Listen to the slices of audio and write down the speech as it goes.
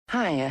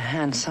Hiya,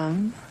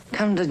 handsome.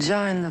 Come to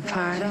join the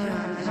party.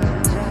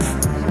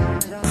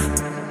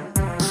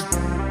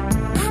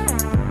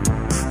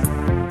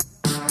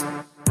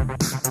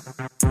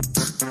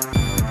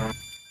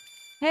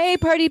 Hey,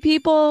 party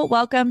people.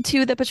 Welcome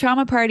to the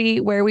Patrauma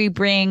Party, where we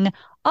bring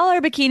all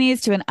our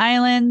bikinis to an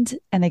island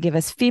and they give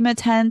us FEMA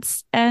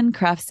tents and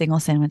craft single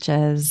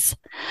sandwiches.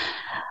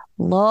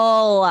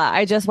 Lol.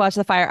 I just watched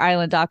the Fire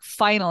Island doc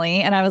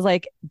finally, and I was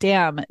like,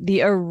 damn,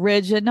 the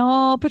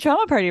original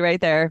Patrauma Party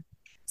right there.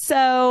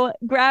 So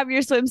grab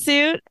your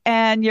swimsuit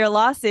and your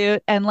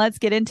lawsuit and let's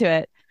get into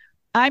it.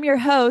 I'm your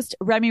host,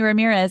 Remy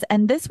Ramirez,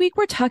 and this week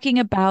we're talking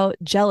about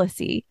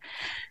jealousy.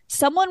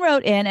 Someone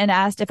wrote in and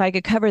asked if I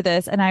could cover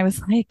this, and I was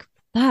like,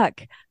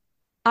 fuck,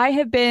 I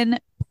have been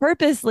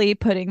purposely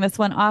putting this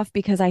one off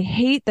because I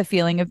hate the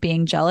feeling of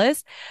being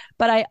jealous,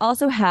 but I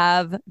also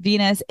have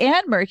Venus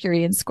and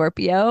Mercury in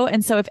Scorpio.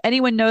 And so if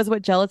anyone knows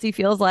what jealousy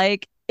feels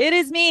like, it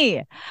is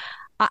me.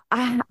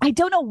 I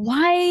don't know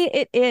why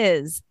it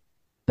is,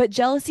 but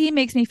jealousy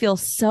makes me feel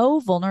so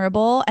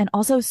vulnerable and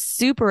also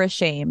super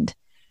ashamed.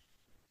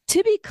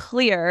 To be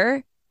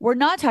clear, we're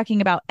not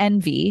talking about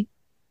envy.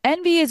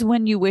 Envy is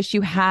when you wish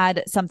you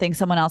had something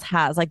someone else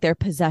has, like their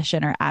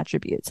possession or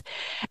attributes.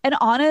 And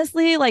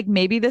honestly, like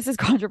maybe this is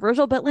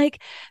controversial, but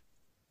like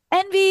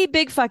envy,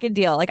 big fucking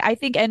deal. Like I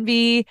think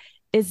envy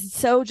is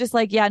so just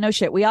like, yeah, no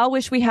shit. We all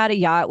wish we had a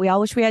yacht. We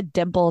all wish we had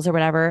dimples or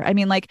whatever. I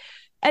mean, like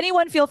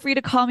anyone feel free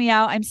to call me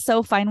out. I'm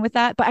so fine with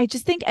that. But I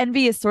just think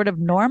envy is sort of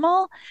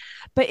normal.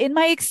 But in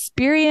my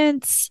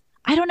experience,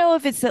 I don't know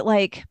if it's that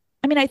like,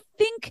 I mean, I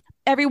think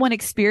everyone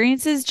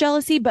experiences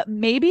jealousy, but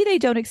maybe they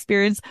don't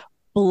experience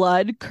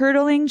blood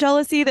curdling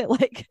jealousy that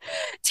like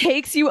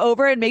takes you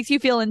over and makes you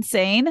feel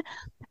insane.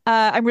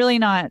 I'm really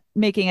not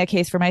making a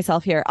case for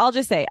myself here. I'll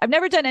just say I've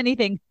never done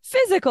anything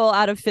physical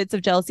out of fits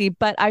of jealousy,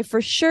 but I for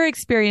sure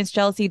experienced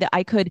jealousy that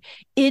I could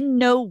in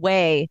no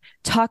way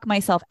talk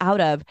myself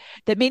out of,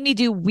 that made me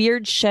do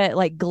weird shit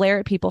like glare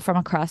at people from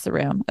across the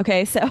room.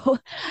 Okay. So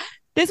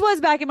this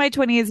was back in my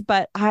 20s,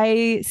 but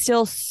I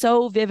still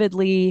so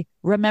vividly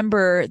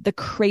remember the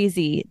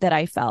crazy that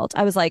I felt.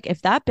 I was like,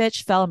 if that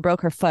bitch fell and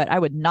broke her foot, I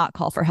would not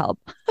call for help.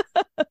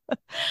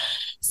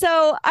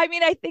 So, I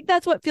mean, I think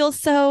that's what feels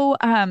so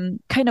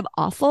kind of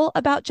awful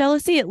about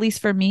jealousy, at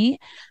least for me,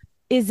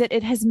 is that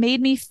it has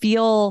made me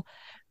feel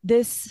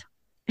this,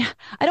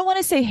 I don't want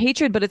to say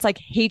hatred, but it's like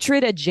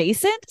hatred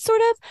adjacent,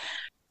 sort of,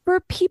 for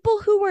people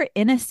who were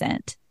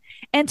innocent.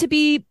 And to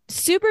be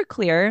super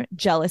clear,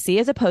 jealousy,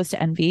 as opposed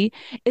to envy,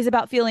 is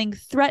about feeling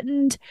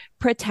threatened,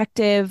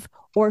 protective,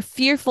 or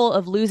fearful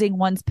of losing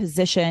one's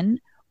position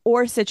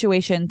or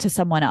situation to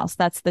someone else.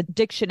 That's the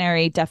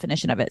dictionary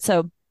definition of it.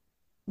 So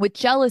with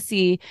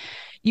jealousy,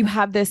 you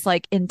have this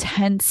like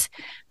intense,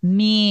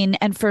 mean,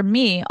 and for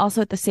me, also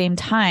at the same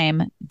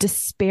time,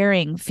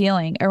 despairing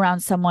feeling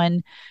around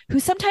someone who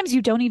sometimes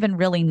you don't even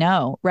really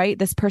know, right?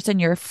 This person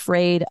you're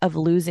afraid of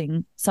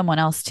losing someone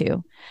else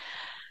to.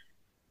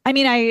 I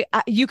mean,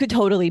 you could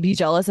totally be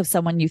jealous of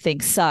someone you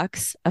think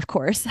sucks, of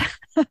course,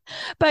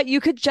 but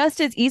you could just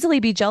as easily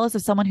be jealous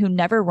of someone who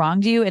never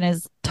wronged you and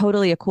is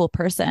totally a cool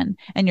person.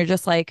 And you're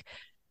just like,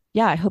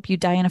 yeah, I hope you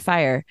die in a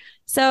fire.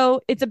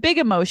 So it's a big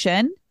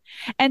emotion.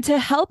 And to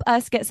help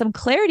us get some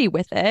clarity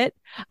with it,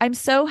 I'm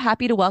so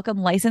happy to welcome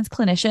licensed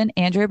clinician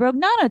Andrea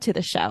Brognano to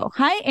the show.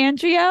 Hi,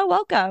 Andrea.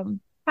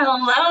 Welcome.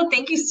 Hello,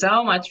 thank you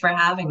so much for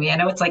having me. I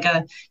know it's like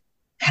a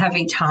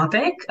heavy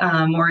topic,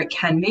 or it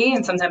can be,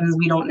 and sometimes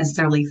we don't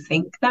necessarily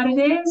think that it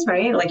is,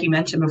 right? Like you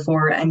mentioned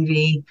before,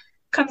 envy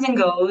comes and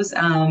goes,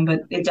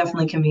 but it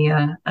definitely can be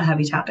a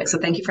heavy topic. So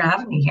thank you for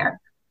having me here.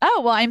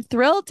 Oh, well, I'm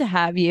thrilled to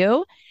have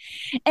you.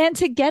 And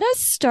to get us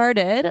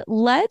started,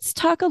 let's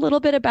talk a little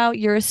bit about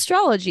your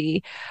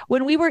astrology.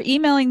 When we were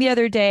emailing the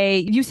other day,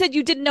 you said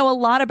you didn't know a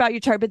lot about your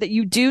chart, but that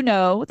you do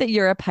know that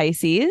you're a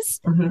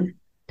Pisces. Mhm.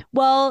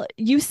 Well,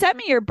 you sent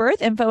me your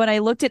birth info and I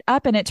looked it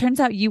up, and it turns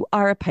out you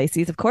are a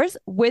Pisces, of course,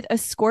 with a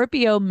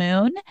Scorpio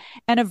moon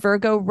and a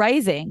Virgo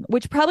rising,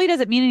 which probably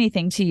doesn't mean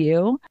anything to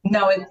you.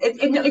 No,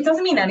 it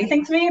doesn't mean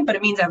anything to me, but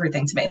it means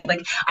everything to me.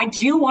 Like I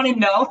do want to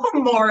know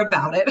more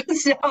about it,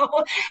 so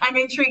I'm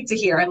intrigued to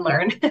hear and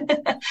learn.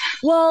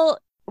 Well,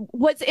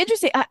 what's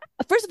interesting,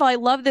 first of all, I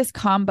love this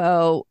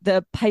combo,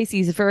 the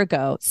Pisces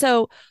Virgo.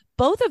 So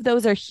both of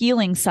those are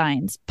healing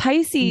signs.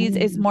 Pisces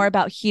is Mm. more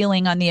about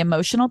healing on the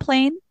emotional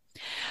plane,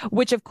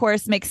 which of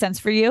course makes sense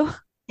for you.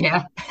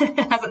 Yeah,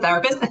 as a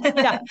therapist.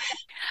 Yeah.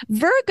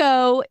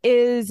 Virgo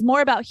is more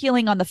about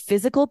healing on the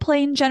physical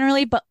plane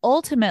generally, but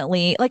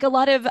ultimately, like a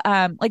lot of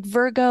like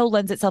Virgo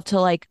lends itself to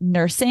like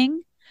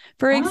nursing,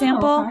 for Oh,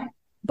 example. okay.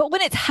 But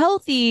when it's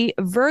healthy,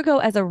 Virgo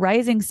as a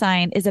rising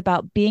sign is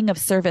about being of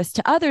service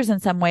to others in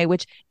some way,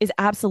 which is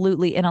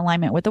absolutely in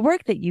alignment with the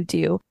work that you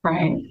do.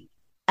 Right.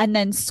 And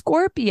then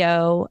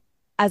Scorpio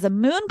as a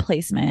moon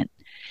placement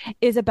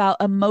is about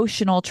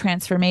emotional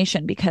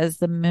transformation because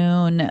the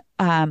moon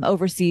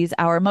oversees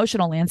our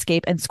emotional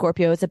landscape, and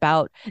Scorpio is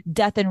about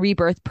death and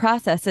rebirth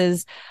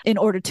processes in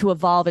order to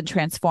evolve and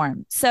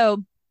transform.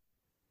 So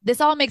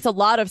this all makes a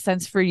lot of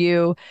sense for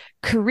you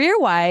career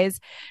wise.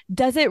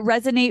 Does it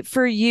resonate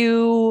for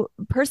you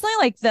personally?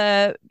 Like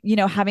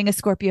having a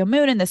Scorpio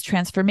moon and this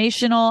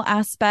transformational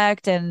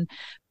aspect and.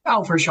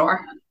 Oh, for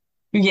sure.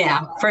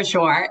 Yeah, for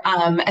sure.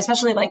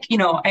 Especially like,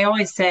 I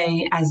always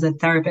say as a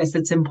therapist,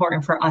 it's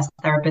important for us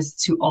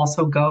therapists to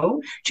also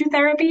go to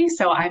therapy.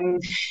 So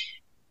I've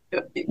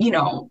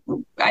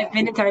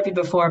been in therapy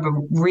before, but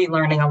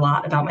relearning a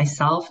lot about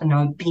myself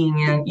and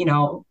being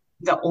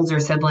the older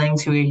sibling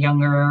to a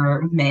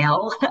younger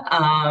male,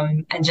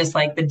 and just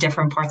like the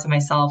different parts of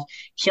myself,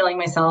 healing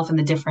myself and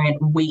the different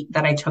weight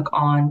that I took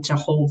on to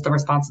hold the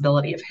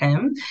responsibility of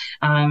him,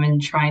 and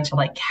trying to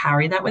like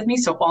carry that with me.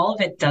 So all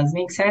of it does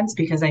make sense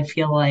because I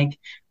feel like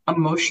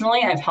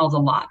emotionally I've held a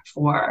lot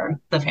for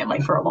the family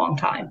for a long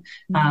time.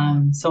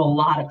 So a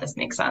lot of this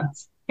makes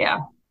sense. Yeah.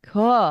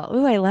 Cool.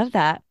 Ooh, I love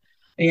that.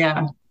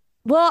 Yeah.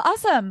 Well,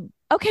 awesome.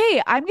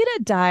 Okay, I'm going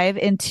to dive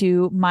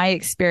into my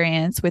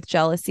experience with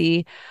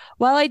jealousy.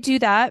 While I do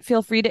that,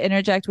 feel free to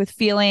interject with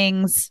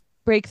feelings,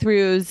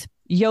 breakthroughs,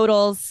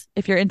 yodels,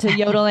 if you're into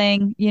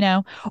yodeling,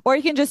 or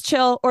you can just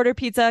chill, order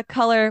pizza,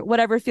 color,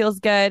 whatever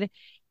feels good.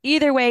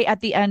 Either way,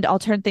 at the end, I'll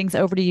turn things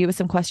over to you with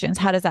some questions.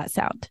 How does that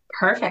sound?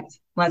 Perfect.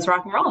 Let's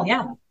rock and roll.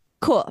 Yeah.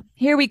 Cool.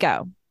 Here we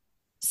go.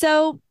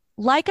 So,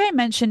 like I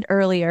mentioned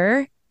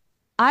earlier,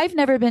 I've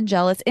never been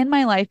jealous in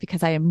my life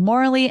because I am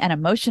morally and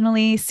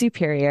emotionally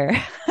superior.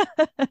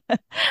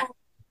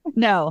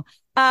 No,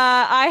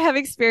 I have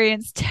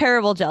experienced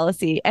terrible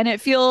jealousy and it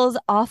feels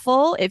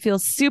awful. It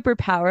feels super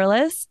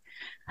powerless.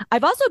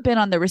 I've also been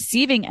on the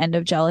receiving end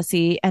of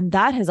jealousy, and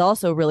that has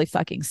also really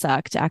fucking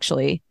sucked,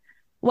 actually.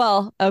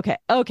 Well,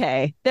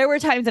 okay. There were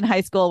times in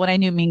high school when I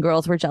knew mean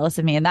girls were jealous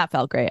of me, and that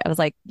felt great. I was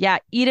like, yeah,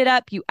 eat it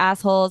up, you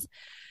assholes.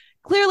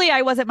 Clearly,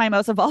 I wasn't my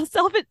most evolved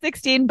self at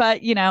 16,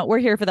 but, we're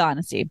here for the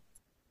honesty.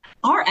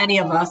 Are any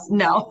of us?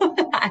 No.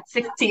 At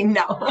 16,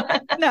 no.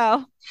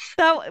 No.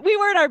 So we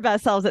weren't our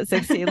best selves at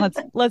 16.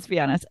 Let's be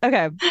honest.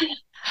 Okay.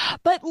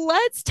 But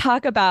let's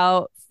talk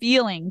about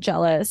feeling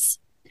jealous.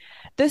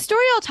 The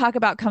story I'll talk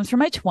about comes from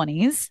my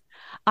 20s.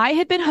 I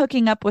had been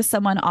hooking up with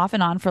someone off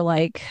and on for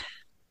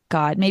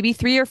maybe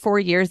 3 or 4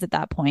 years at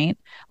that point.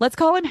 Let's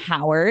call him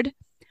Howard.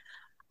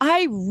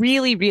 I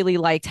really, really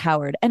liked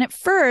Howard. And at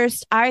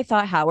first, I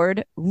thought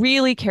Howard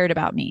really cared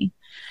about me.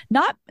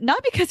 Not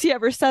because he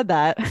ever said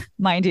that,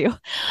 mind you,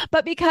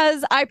 but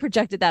because I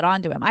projected that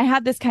onto him. I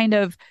had this kind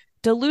of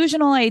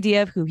delusional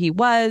idea of who he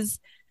was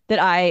that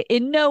I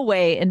in no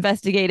way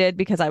investigated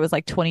because I was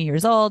 20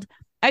 years old.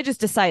 I just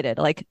decided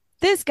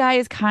this guy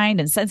is kind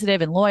and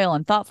sensitive and loyal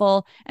and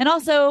thoughtful and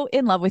also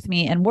in love with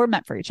me and we're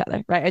meant for each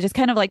other, right? I just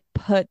kind of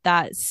put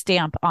that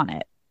stamp on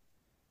it.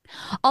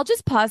 I'll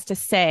just pause to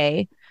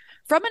say,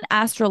 from an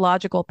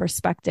astrological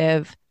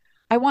perspective,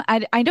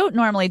 I don't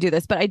normally do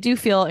this, but I do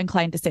feel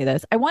inclined to say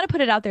this. I want to put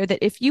it out there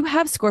that if you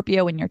have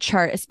Scorpio in your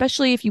chart,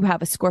 especially if you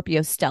have a Scorpio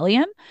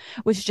stellium,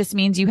 which just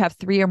means you have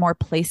 3 or more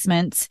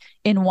placements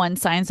in one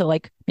sign. So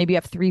maybe you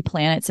have 3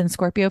 planets in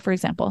Scorpio, for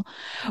example,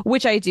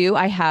 which I do.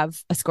 I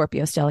have a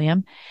Scorpio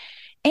stellium.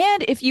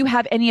 And if you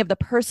have any of the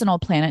personal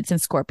planets in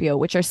Scorpio,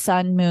 which are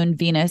Sun, Moon,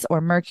 Venus,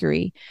 or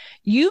Mercury,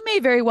 you may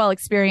very well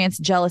experience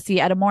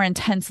jealousy at a more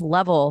intense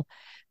level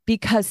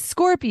because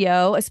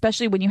Scorpio,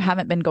 especially when you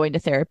haven't been going to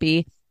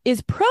therapy,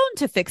 is prone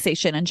to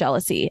fixation and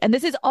jealousy. And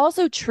this is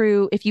also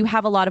true if you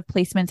have a lot of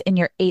placements in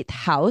your 8th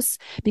house,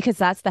 because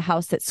that's the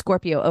house that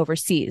Scorpio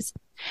oversees.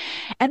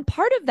 And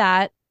part of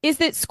that is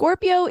that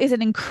Scorpio is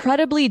an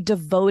incredibly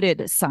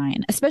devoted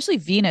sign, especially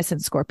Venus in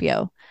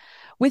Scorpio.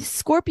 With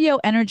Scorpio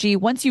energy,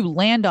 once you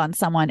land on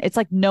someone, it's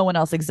like no one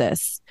else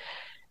exists.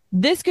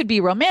 This could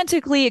be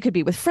romantically, it could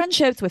be with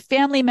friendships, with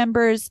family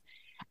members.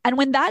 And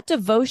when that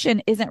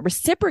devotion isn't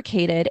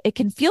reciprocated, it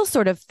can feel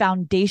sort of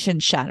foundation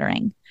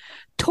shattering.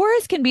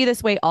 Taurus can be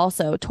this way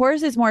also.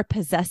 Taurus is more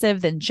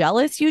possessive than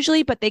jealous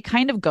usually, but they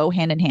kind of go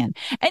hand in hand.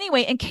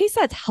 Anyway, in case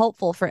that's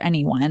helpful for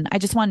anyone, I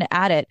just wanted to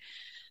add it.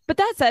 But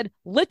that said,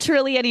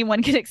 literally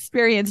anyone can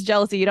experience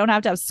jealousy. You don't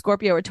have to have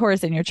Scorpio or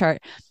Taurus in your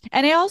chart.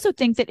 And I also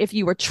think that if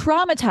you were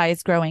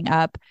traumatized growing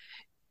up,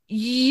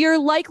 you're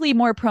likely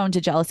more prone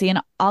to jealousy.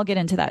 And I'll get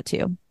into that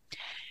too.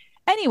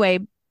 Anyway,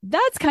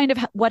 that's kind of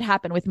what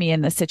happened with me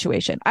in this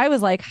situation. I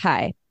was like,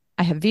 hi,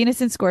 I have Venus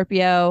in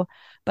Scorpio,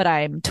 but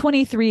I'm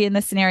 23 in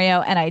this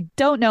scenario and I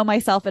don't know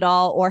myself at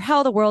all or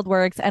how the world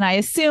works. And I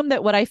assume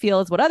that what I feel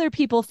is what other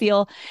people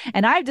feel.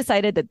 And I've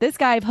decided that this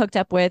guy I've hooked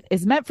up with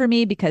is meant for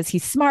me because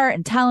he's smart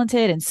and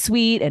talented and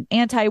sweet and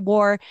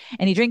anti-war.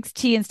 And he drinks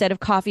tea instead of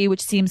coffee,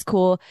 which seems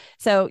cool.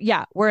 So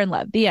yeah, we're in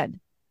love. The end.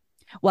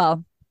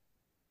 Well,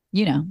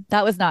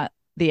 that was not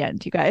the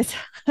end, you guys.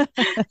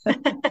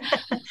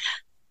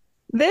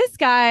 This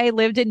guy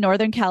lived in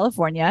Northern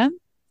California.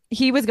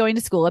 He was going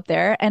to school up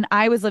there and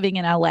I was living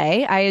in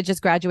LA. I had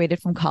just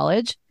graduated from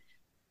college.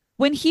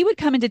 When he would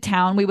come into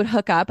town, we would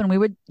hook up and we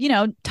would,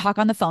 talk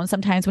on the phone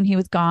sometimes when he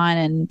was gone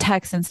and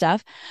text and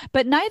stuff.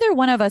 But neither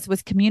one of us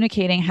was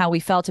communicating how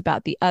we felt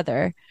about the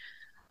other.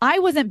 I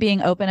wasn't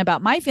being open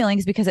about my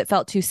feelings because it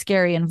felt too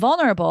scary and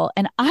vulnerable.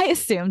 And I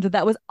assumed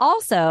that was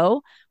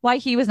also why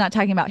he was not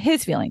talking about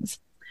his feelings.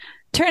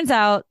 Turns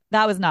out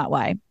that was not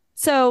why.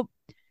 So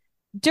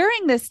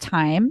during this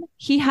time,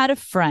 he had a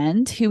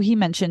friend who he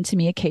mentioned to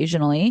me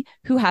occasionally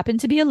who happened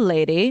to be a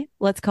lady.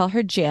 Let's call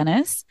her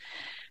Janice.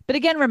 But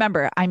again,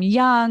 remember, I'm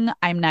young,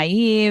 I'm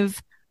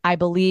naive. I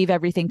believe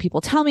everything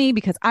people tell me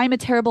because I'm a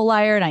terrible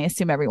liar and I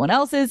assume everyone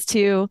else is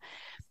too.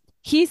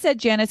 He said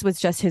Janice was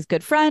just his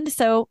good friend,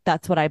 so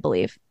that's what I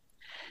believe.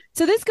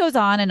 So this goes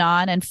on.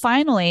 And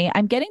finally,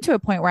 I'm getting to a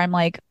point where I'm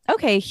like,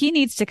 okay, he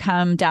needs to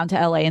come down to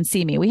LA and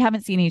see me. We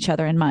haven't seen each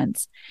other in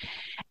months.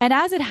 And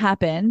as it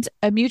happened,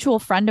 a mutual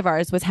friend of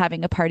ours was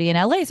having a party in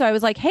LA. So I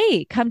was like,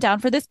 hey, come down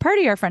for this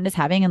party our friend is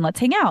having and let's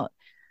hang out.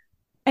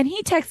 And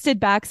he texted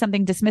back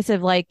something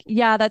dismissive like,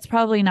 yeah, that's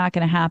probably not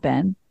going to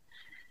happen.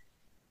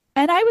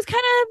 And I was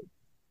kind of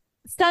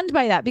stunned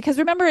by that because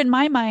remember, in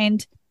my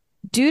mind,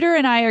 Duder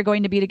and I are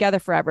going to be together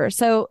forever.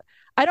 So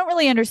I don't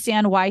really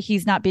understand why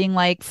he's not being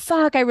like,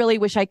 fuck, I really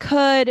wish I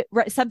could,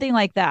 something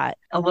like that.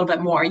 A little bit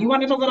more. You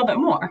wanted a little bit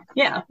more.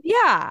 Yeah.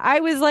 Yeah. I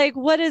was like,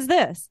 what is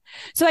this?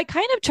 So I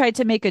kind of tried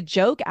to make a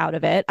joke out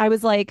of it. I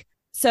was like,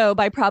 so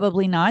by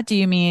probably not, do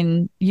you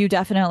mean you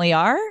definitely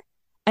are?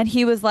 And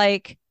he was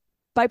like,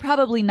 by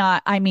probably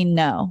not, I mean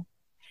no.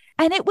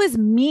 And it was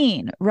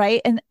mean,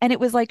 right? And it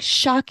was like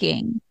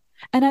shocking.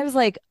 And I was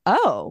like,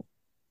 oh.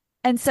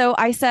 And so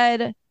I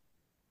said,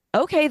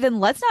 okay, then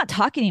let's not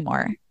talk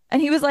anymore.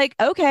 And he was like,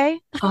 okay.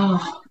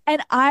 Oh.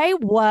 And I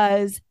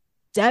was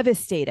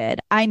devastated.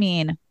 I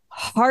mean,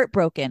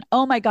 heartbroken.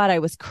 Oh my God, I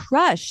was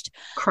crushed.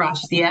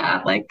 Crushed.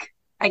 Yeah. Like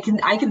I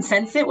can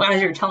sense it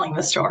as you're telling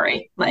the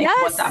story. Like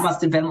Yes. what that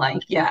must have been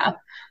like. Yeah.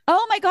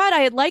 Oh my God, I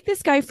had liked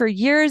this guy for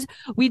years.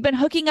 We'd been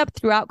hooking up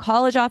throughout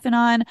college off and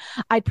on.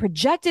 I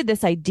projected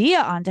this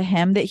idea onto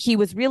him that he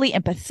was really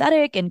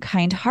empathetic and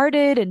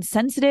kind-hearted and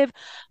sensitive,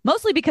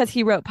 mostly because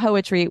he wrote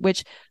poetry,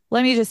 which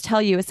let me just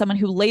tell you, as someone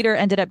who later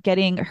ended up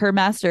getting her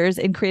master's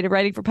in creative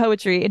writing for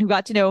poetry and who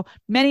got to know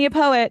many a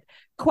poet,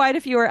 quite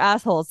a few are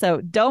assholes.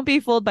 So don't be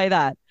fooled by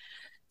that.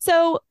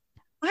 So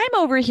I'm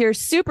over here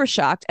super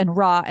shocked and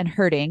raw and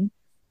hurting.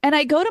 And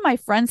I go to my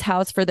friend's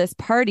house for this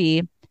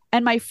party.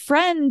 And my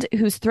friend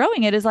who's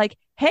throwing it is like,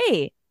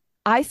 hey,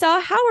 I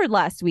saw Howard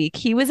last week.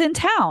 He was in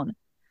town.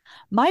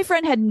 My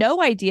friend had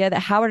no idea that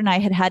Howard and I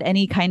had had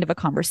any kind of a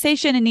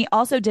conversation. And he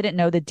also didn't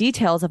know the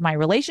details of my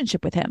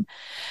relationship with him.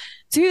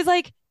 So he was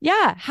like,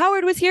 yeah,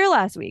 Howard was here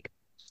last week.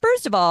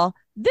 First of all,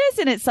 this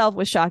in itself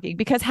was shocking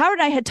because Howard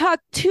and I had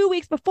talked 2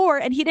 weeks before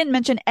and he didn't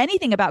mention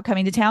anything about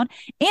coming to town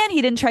and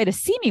he didn't try to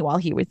see me while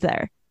he was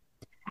there.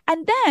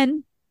 And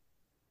then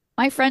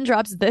my friend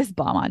drops this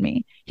bomb on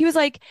me. He was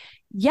like,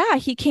 yeah,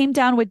 he came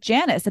down with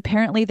Janice.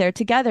 Apparently they're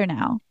together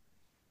now.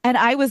 And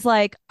I was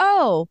like,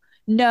 oh,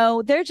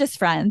 no, they're just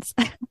friends.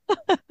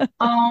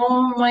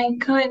 Oh my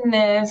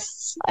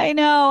goodness. I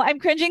know. I'm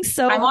cringing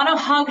so I want to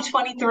hug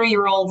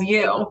 23-year-old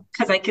you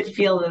because I could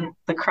feel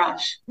the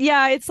crush.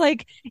 Yeah, it's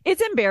like,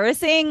 it's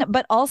embarrassing,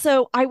 but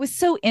also I was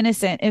so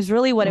innocent is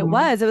really what it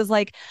was. It was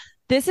like,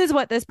 this is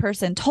what this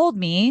person told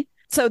me.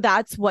 So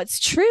that's what's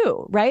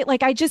true, right?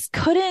 Like I just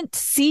couldn't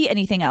see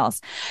anything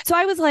else. So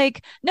I was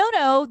like,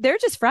 no, they're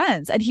just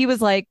friends. And he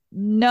was like,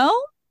 no,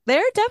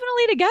 they're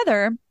definitely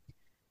together.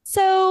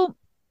 So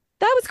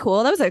that was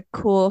cool. That was a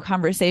cool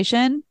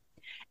conversation.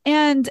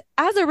 And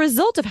as a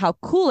result of how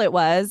cool it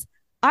was,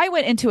 I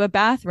went into a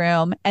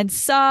bathroom and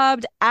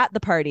sobbed at the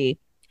party.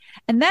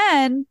 And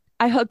then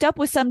I hooked up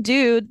with some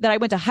dude that I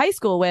went to high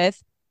school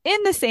with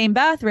in the same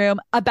bathroom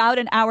about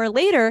an hour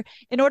later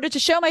in order to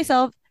show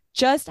myself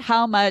just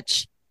how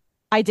much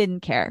I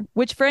didn't care,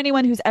 which for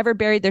anyone who's ever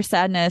buried their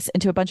sadness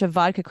into a bunch of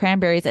vodka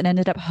cranberries and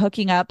ended up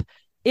hooking up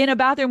in a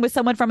bathroom with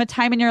someone from a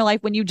time in your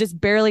life when you just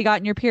barely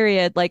gotten your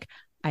period, like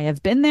I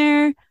have been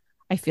there.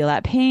 I feel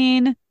that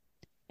pain.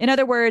 In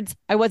other words,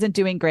 I wasn't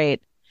doing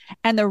great.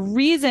 And the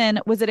reason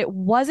was that it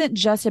wasn't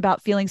just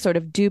about feeling sort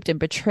of duped and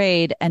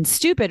betrayed and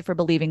stupid for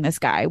believing this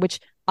guy, which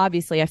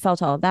obviously I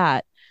felt all of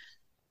that,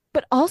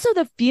 but also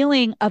the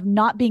feeling of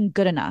not being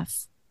good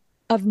enough,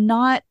 of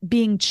not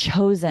being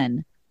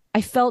chosen.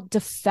 I felt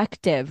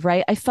defective,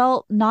 right? I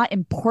felt not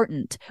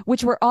important,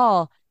 which were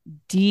all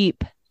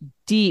deep,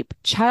 deep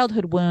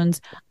childhood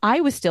wounds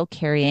I was still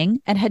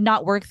carrying and had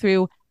not worked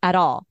through at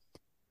all.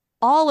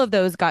 All of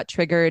those got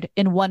triggered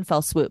in one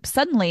fell swoop.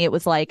 Suddenly it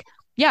was like,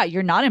 yeah,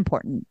 you're not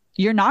important.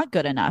 You're not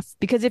good enough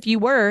because if you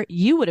were,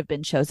 you would have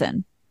been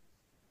chosen.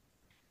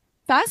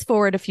 Fast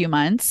forward a few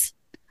months,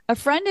 a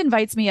friend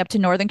invites me up to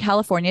Northern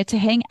California to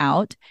hang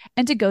out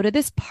and to go to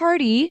this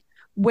party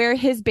where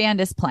his band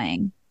is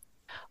playing.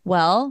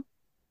 Well,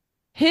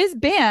 his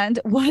band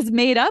was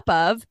made up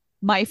of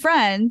my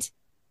friend,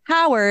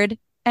 Howard,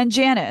 and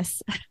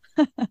Janice.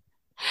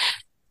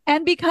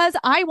 And because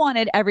I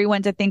wanted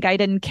everyone to think I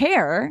didn't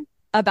care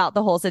about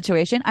the whole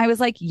situation, I was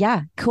like,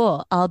 yeah,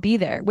 cool, I'll be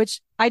there, which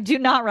I do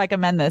not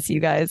recommend this, you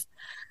guys.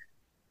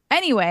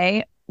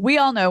 Anyway, we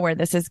all know where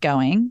this is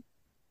going,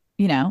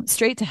 you know,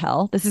 straight to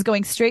hell. This is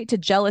going straight to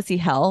jealousy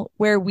hell,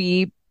 where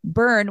we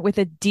burn with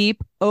a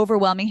deep,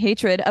 overwhelming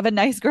hatred of a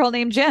nice girl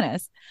named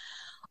Janice.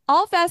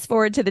 I'll fast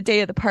forward to the day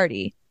of the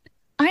party.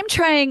 I'm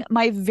trying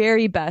my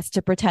very best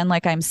to pretend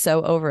like I'm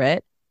so over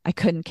it. I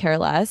couldn't care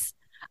less.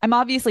 I'm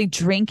obviously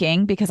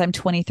drinking because I'm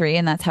 23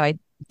 and that's how I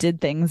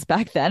did things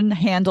back then,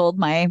 handled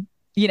my,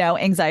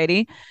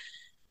 anxiety.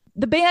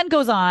 The band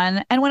goes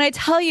on. And when I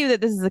tell you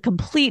that this is a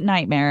complete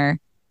nightmare,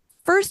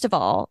 first of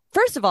all,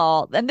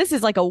 and this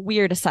is like a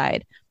weird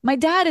aside, my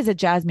dad is a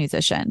jazz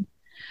musician.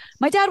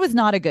 My dad was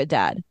not a good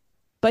dad,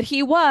 but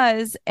he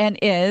was and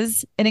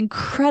is an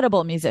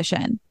incredible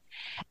musician.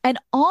 And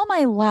all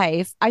my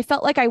life, I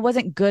felt like I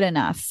wasn't good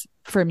enough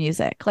for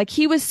music. Like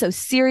he was so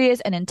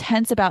serious and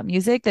intense about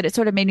music that it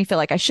sort of made me feel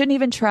like I shouldn't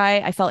even try.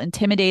 I felt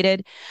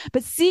intimidated.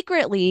 But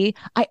secretly,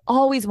 I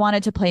always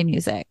wanted to play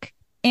music.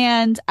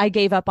 And I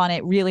gave up on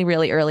it really,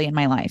 really early in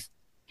my life.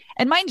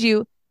 And mind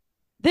you,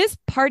 this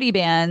party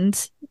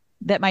band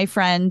that my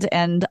friend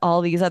and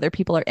all these other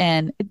people are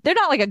in, they're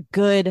not like a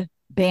good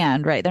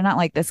band, right? They're not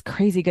like this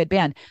crazy good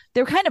band.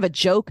 They're kind of a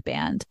joke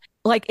band,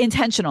 like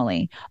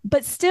intentionally.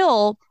 But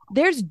still,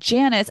 there's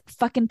Janice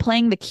fucking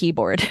playing the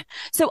keyboard.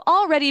 So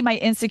already my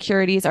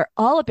insecurities are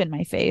all up in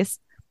my face.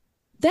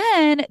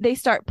 Then they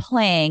start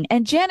playing,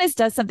 and Janice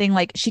does something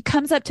like she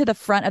comes up to the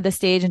front of the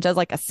stage and does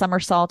like a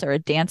somersault or a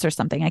dance or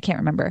something. I can't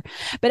remember.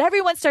 But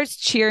everyone starts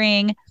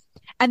cheering.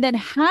 And then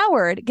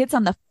Howard gets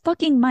on the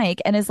fucking mic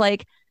and is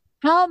like,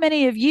 how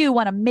many of you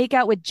want to make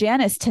out with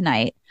Janice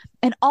tonight?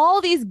 And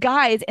all these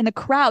guys in the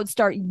crowd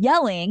start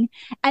yelling.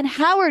 And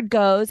Howard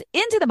goes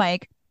into the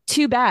mic,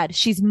 too bad.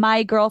 She's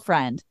my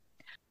girlfriend.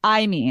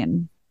 I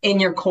mean, in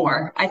your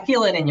core. I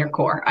feel it in your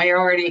core.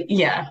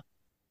 Yeah.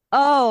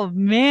 oh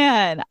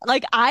man.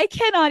 Like I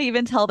cannot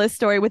even tell this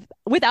story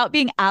without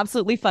being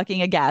absolutely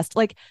fucking aghast.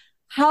 Like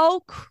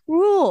how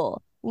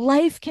cruel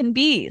life can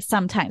be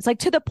sometimes, like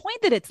to the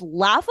point that it's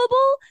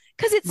laughable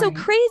because it's so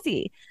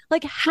crazy.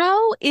 Like,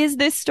 how is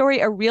this story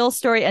a real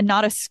story and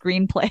not a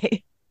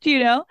screenplay? Do you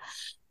know?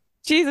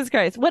 Jesus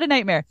Christ, what a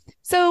nightmare.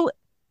 So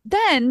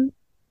then,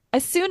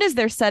 as soon as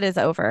their set is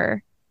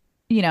over,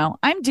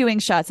 I'm doing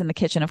shots in the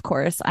kitchen, of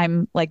course.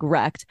 I'm like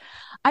wrecked.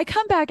 I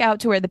come back out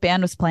to where the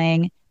band was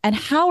playing, and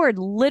Howard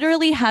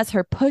literally has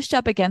her pushed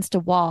up against a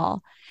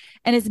wall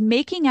and is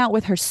making out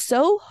with her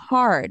so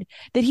hard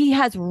that he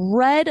has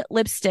red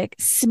lipstick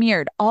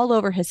smeared all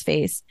over his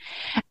face.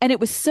 And it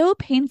was so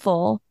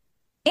painful.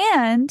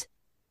 And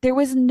there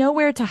was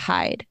nowhere to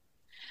hide.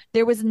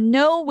 There was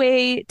no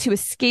way to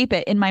escape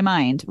it in my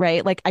mind,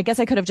 right? Like, I guess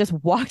I could have just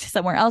walked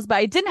somewhere else, but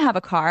I didn't have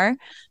a car.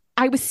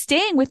 I was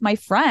staying with my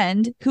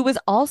friend who was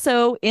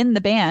also in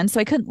the band, so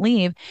I couldn't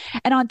leave.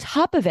 And on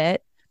top of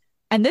it,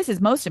 and this is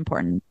most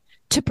important,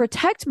 to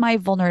protect my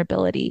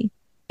vulnerability,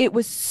 it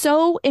was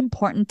so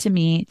important to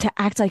me to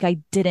act like I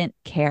didn't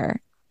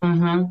care.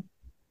 Mm-hmm.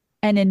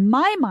 And in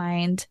my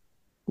mind,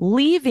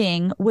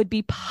 leaving would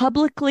be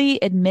publicly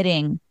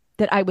admitting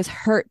that I was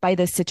hurt by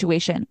this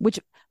situation, which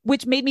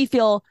made me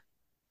feel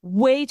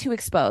way too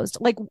exposed.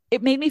 Like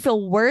it made me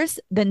feel worse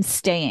than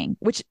staying,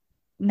 which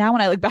now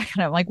when I look back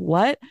on it, I'm like,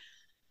 what?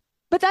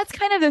 But that's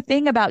kind of the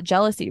thing about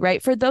jealousy,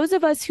 right? For those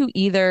of us who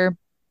either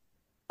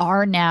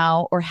are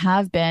now or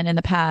have been in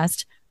the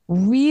past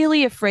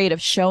really afraid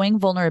of showing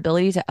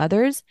vulnerability to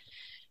others,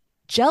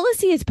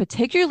 jealousy is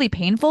particularly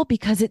painful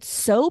because it's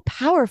so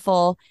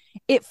powerful.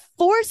 It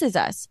forces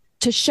us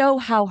to show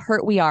how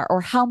hurt we are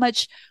or how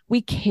much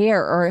we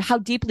care or how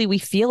deeply we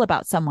feel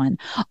about someone,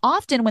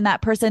 often when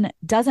that person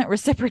doesn't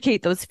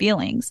reciprocate those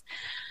feelings.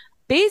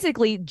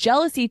 Basically,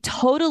 jealousy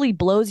totally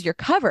blows your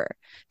cover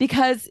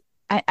because,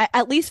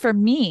 at least for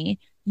me,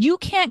 you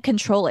can't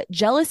control it.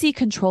 Jealousy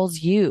controls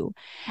you.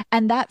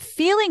 And that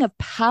feeling of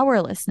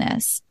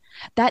powerlessness,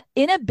 that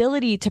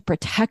inability to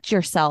protect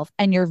yourself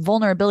and your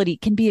vulnerability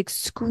can be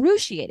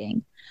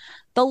excruciating.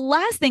 The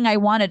last thing I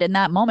wanted in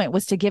that moment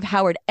was to give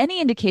Howard any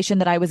indication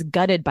that I was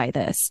gutted by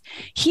this.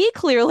 He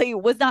clearly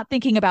was not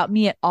thinking about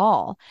me at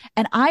all.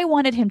 And I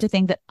wanted him to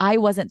think that I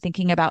wasn't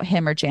thinking about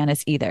him or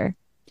Janice either.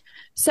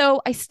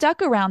 So I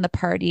stuck around the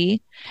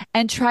party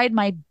and tried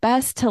my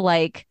best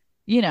to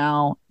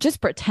just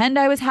pretend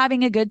I was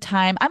having a good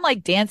time. I'm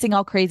like dancing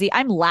all crazy.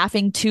 I'm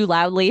laughing too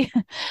loudly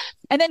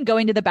and then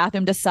going to the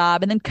bathroom to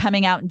sob and then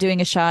coming out and doing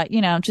a shot,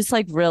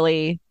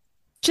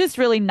 just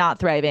really not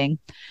thriving.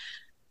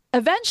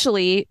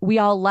 Eventually, we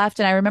all left,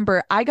 and I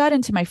remember I got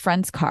into my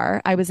friend's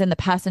car. I was in the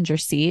passenger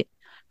seat.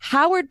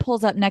 Howard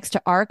pulls up next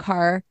to our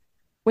car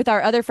with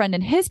our other friend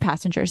in his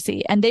passenger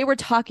seat, and they were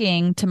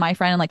talking to my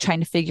friend and trying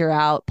to figure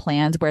out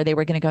plans where they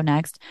were going to go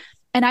next.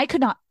 And I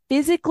could not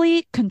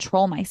physically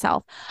control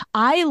myself.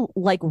 I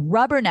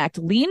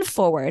rubbernecked, leaned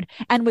forward,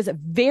 and was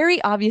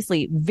very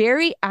obviously,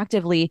 very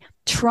actively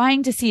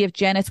trying to see if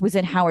Janice was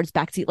in Howard's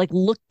backseat,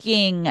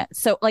 looking.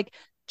 So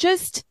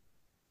just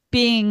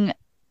being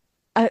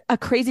a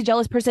crazy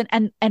jealous person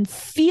and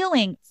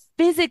feeling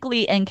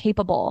physically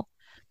incapable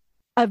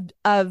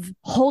of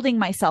holding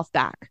myself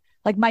back.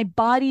 Like my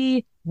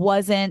body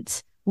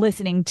wasn't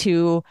listening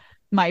to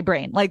my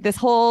brain. Like this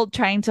whole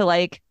trying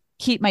to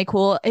keep my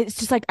cool. It's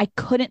just I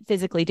couldn't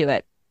physically do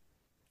it.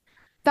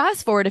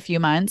 Fast forward a few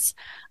months,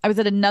 I was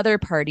at another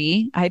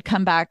party. I had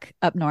come back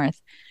up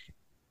north.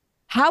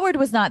 Howard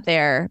was not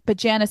there, but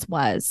Janice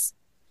was.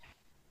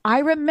 I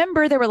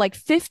remember there were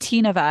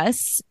 15 of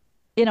us.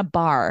 in a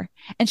bar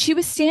and she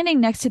was standing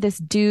next to this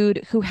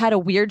dude who had a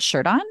weird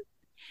shirt on.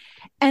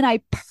 And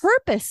I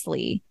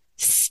purposely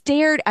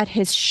stared at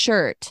his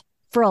shirt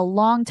for a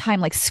long time,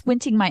 like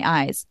squinting my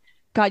eyes.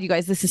 God, you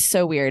guys, this is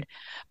so weird.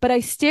 But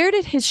I stared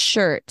at his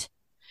shirt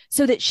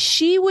so that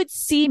she would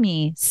see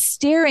me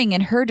staring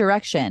in her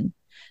direction,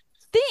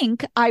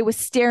 think I was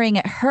staring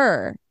at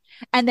her,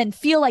 and then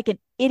feel like an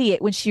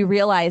idiot when she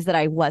realized that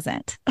I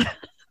wasn't.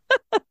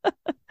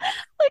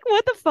 Like,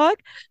 what the fuck?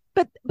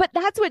 But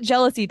that's what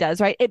jealousy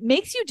does, right? It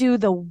makes you do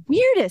the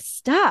weirdest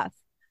stuff.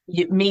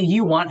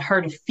 You want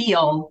her to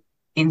feel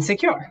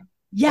insecure.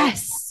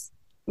 Yes.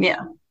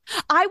 Yeah.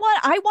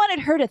 I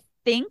wanted her to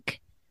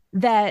think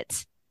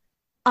that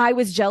I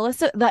was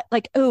jealous of that,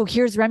 like, oh,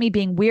 here's Remy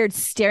being weird,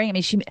 staring at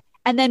me.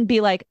 And then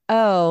be like,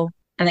 oh.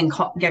 And then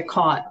get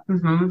caught.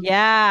 Mm-hmm.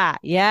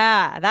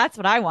 Yeah. That's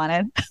what I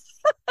wanted.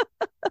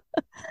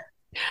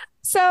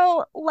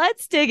 So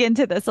let's dig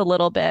into this a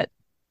little bit.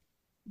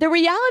 The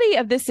reality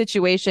of this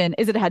situation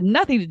is it had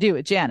nothing to do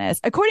with Janice.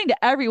 According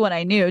to everyone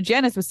I knew,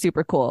 Janice was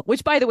super cool,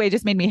 which, by the way,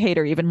 just made me hate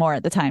her even more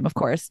at the time, of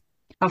course.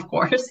 Of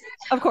course.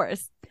 Of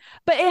course.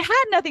 But it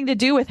had nothing to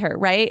do with her,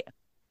 right?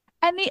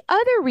 And the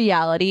other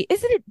reality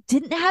is that it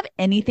didn't have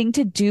anything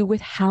to do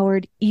with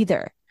Howard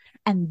either.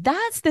 And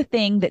that's the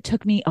thing that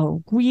took me a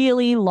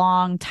really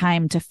long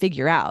time to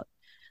figure out.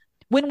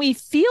 When we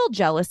feel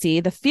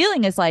jealousy, the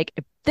feeling is like,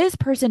 if this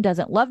person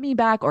doesn't love me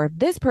back, or if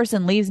this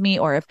person leaves me,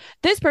 or if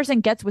this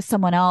person gets with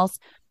someone else,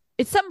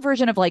 it's some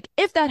version of like,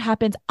 if that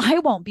happens, I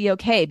won't be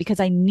okay because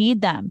I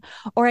need them,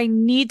 or I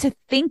need to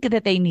think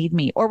that they need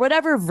me, or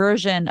whatever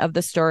version of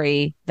the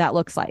story that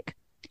looks like.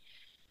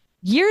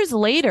 Years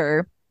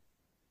later,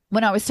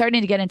 when I was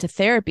starting to get into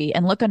therapy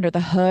and look under the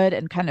hood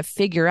and kind of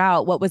figure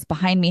out what was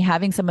behind me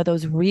having some of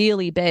those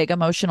really big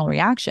emotional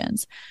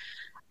reactions,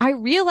 I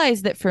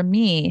realized that for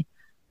me,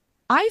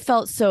 I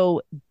felt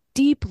so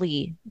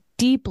deeply,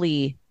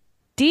 deeply,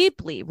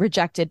 deeply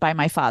rejected by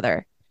my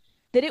father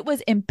that it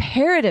was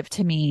imperative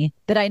to me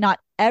that I not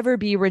ever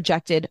be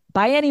rejected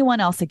by anyone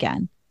else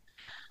again.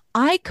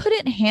 I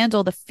couldn't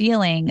handle the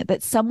feeling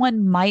that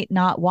someone might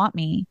not want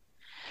me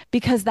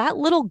because that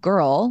little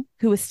girl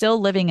who was still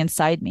living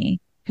inside me,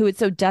 who had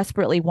so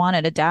desperately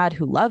wanted a dad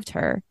who loved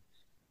her,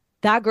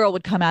 that girl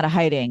would come out of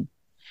hiding.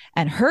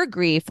 And her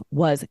grief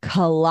was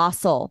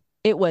colossal.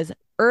 It was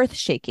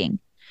earth-shaking.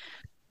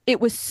 It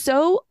was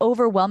so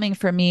overwhelming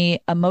for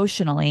me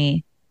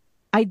emotionally.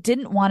 I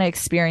didn't want to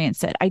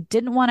experience it. I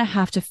didn't want to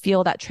have to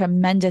feel that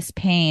tremendous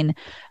pain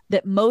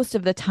that most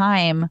of the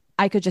time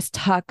I could just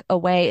tuck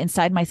away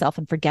inside myself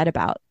and forget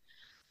about.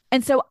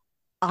 And so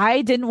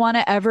I didn't want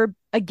to ever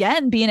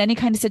again be in any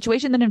kind of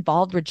situation that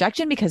involved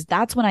rejection, because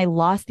that's when I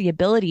lost the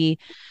ability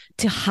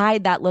to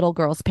hide that little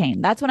girl's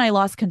pain. That's when I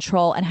lost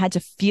control and had to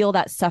feel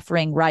that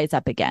suffering rise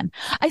up again.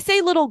 I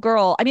say little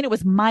girl, I mean, it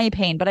was my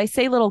pain, but I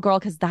say little girl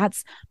because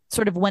that's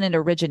sort of when it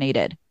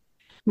originated.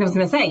 I was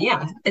going to say,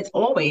 yeah, it's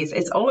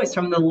always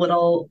from the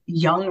little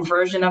young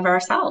version of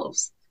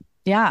ourselves.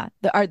 Yeah.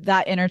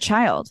 That inner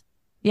child.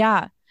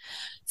 Yeah.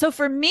 So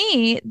for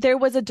me, there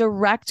was a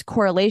direct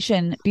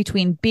correlation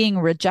between being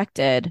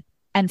rejected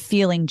and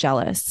feeling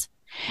jealous.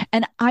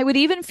 And I would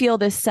even feel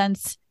this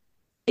sense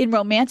in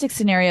romantic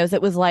scenarios.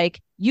 It was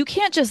like, you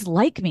can't just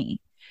like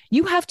me.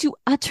 You have to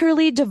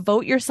utterly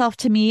devote yourself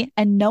to me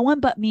and no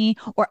one but me,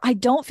 or I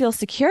don't feel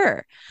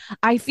secure.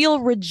 I feel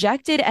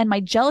rejected and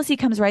my jealousy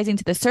comes rising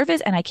to the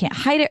surface and I can't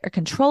hide it or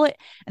control it.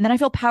 And then I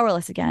feel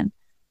powerless again.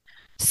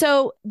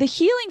 So the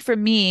healing for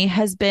me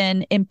has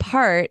been in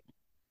part,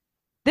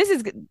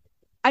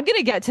 I'm going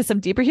to get to some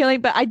deeper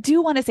healing, but I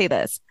do want to say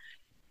this.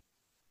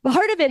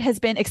 Part of it has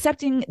been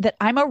accepting that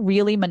I'm a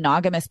really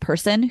monogamous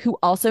person who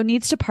also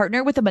needs to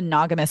partner with a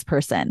monogamous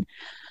person.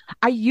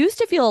 I used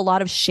to feel a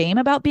lot of shame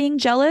about being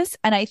jealous.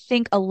 And I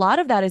think a lot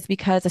of that is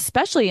because,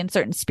 especially in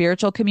certain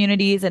spiritual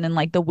communities and in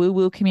like the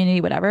woo-woo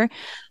community, whatever,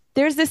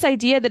 there's this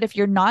idea that if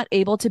you're not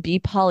able to be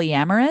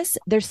polyamorous,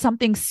 there's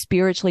something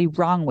spiritually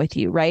wrong with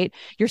you, right?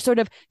 You're sort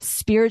of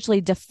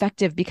spiritually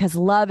defective because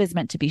love is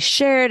meant to be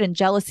shared and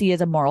jealousy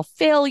is a moral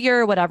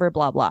failure, whatever,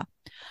 blah, blah.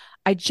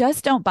 I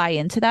just don't buy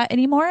into that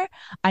anymore.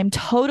 I'm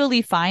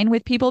totally fine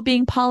with people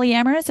being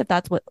polyamorous if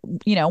that's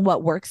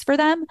what works for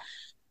them.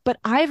 But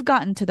I've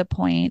gotten to the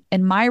point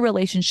in my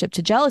relationship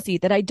to jealousy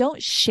that I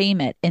don't shame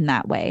it in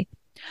that way.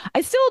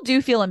 I still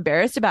do feel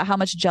embarrassed about how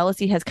much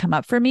jealousy has come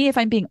up for me, if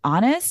I'm being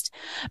honest,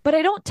 but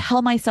I don't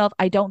tell myself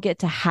I don't get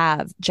to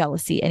have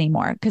jealousy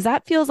anymore because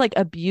that feels like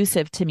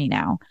abusive to me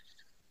now.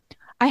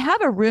 I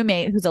have a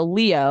roommate who's a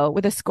Leo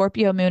with a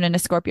Scorpio moon and a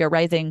Scorpio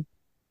rising.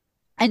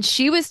 And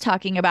she was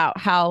talking about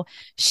how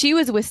she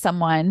was with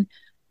someone.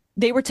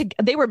 They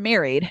were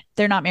married.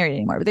 They're not married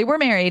anymore, but they were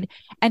married.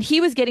 And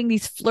he was getting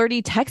these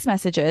flirty text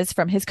messages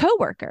from his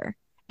coworker.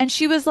 And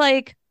she was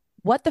like,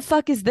 what the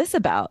fuck is this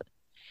about?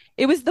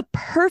 It was the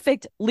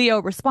perfect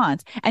Leo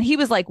response. And he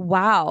was like,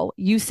 wow,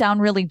 you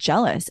sound really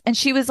jealous. And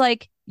she was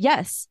like,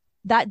 yes,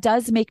 that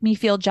does make me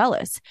feel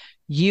jealous.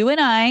 You and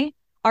I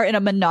are in a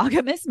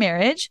monogamous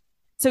marriage.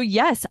 So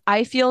yes,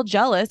 I feel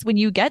jealous when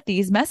you get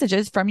these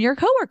messages from your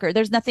coworker.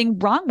 There's nothing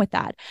wrong with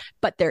that.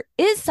 But there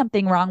is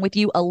something wrong with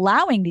you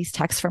allowing these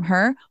texts from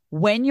her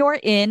when you're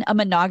in a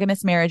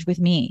monogamous marriage with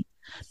me.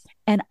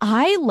 And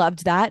I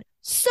loved that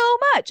so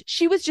much.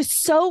 She was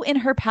just so in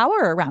her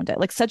power around it,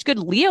 like such good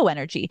Leo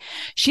energy.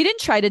 She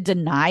didn't try to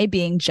deny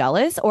being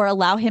jealous or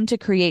allow him to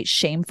create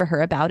shame for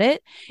her about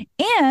it.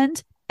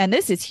 And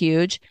this is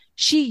huge,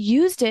 she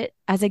used it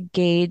as a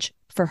gauge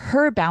for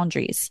her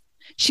boundaries.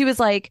 She was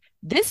like,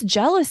 this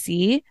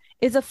jealousy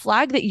is a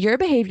flag that your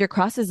behavior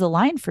crosses the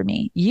line for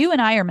me. You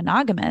and I are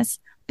monogamous.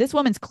 This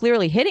woman's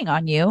clearly hitting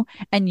on you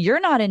and you're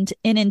not in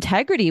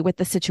integrity with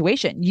the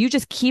situation. You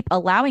just keep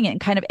allowing it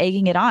and kind of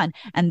egging it on.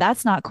 And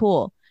that's not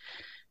cool.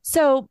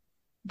 So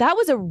that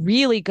was a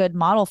really good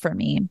model for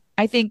me.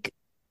 I think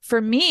for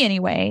me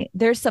anyway,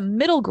 there's some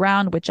middle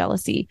ground with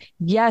jealousy.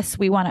 Yes,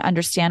 we want to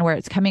understand where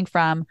it's coming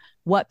from,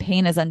 what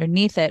pain is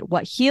underneath it,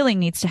 what healing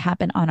needs to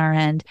happen on our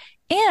end.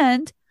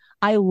 And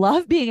I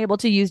love being able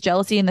to use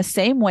jealousy in the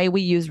same way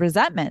we use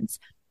resentments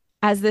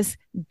as this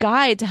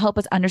guide to help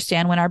us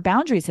understand when our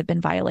boundaries have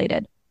been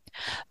violated.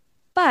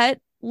 But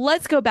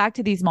let's go back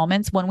to these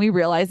moments when we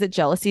realize that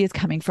jealousy is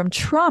coming from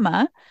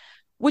trauma,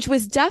 which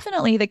was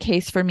definitely the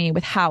case for me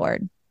with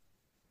Howard.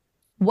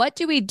 What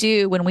do we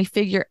do when we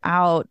figure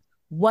out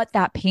what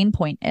that pain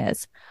point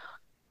is?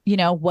 You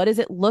know, what does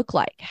it look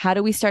like? How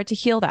do we start to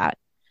heal that?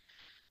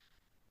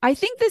 I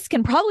think this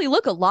can probably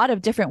look a lot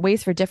of different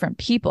ways for different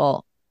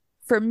people.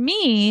 For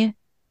me,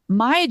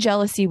 my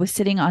jealousy was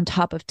sitting on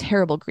top of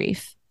terrible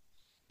grief.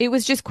 It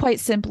was just quite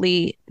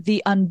simply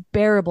the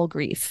unbearable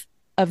grief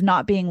of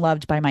not being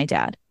loved by my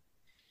dad.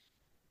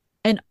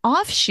 An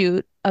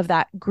offshoot of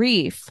that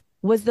grief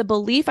was the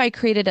belief I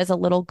created as a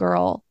little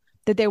girl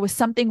that there was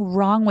something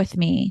wrong with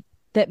me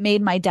that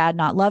made my dad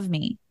not love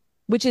me,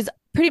 which is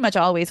pretty much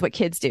always what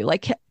kids do.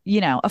 Like,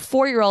 you know, a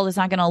 4-year-old is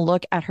not going to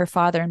look at her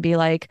father and be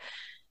like,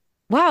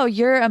 wow,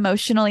 you're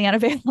emotionally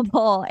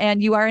unavailable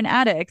and you are an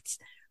addict,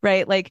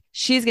 right? Like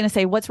she's going to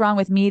say, what's wrong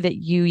with me that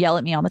you yell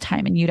at me all the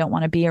time and you don't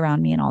want to be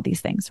around me and all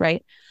these things,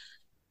 right?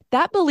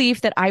 That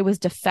belief that I was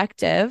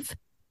defective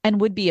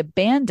and would be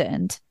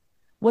abandoned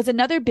was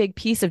another big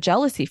piece of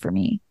jealousy for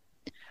me.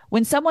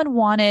 When someone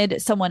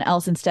wanted someone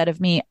else instead of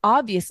me,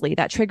 obviously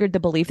that triggered the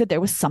belief that there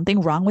was something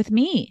wrong with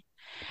me.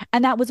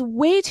 And that was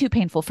way too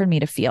painful for me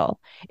to feel.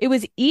 It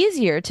was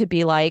easier to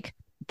be like,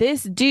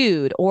 this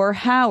dude or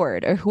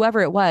Howard or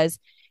whoever it was,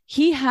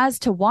 he has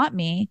to want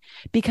me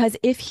because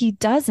if he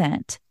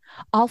doesn't,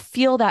 I'll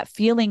feel that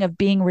feeling of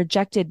being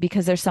rejected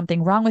because there's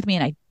something wrong with me.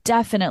 And I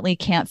definitely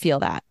can't feel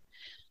that.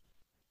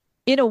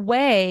 In a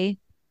way,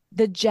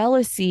 the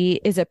jealousy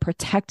is a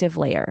protective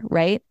layer,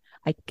 right?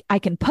 I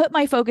can put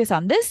my focus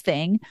on this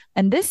thing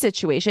and this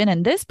situation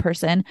and this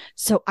person,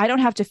 so I don't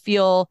have to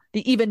feel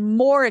the even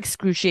more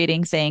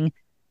excruciating thing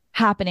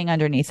happening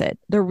underneath it,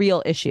 the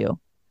real issue.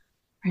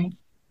 Right.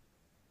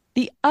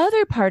 The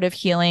other part of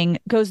healing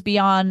goes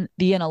beyond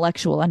the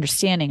intellectual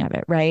understanding of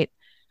it, right?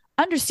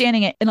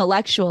 Understanding it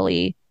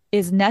intellectually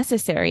is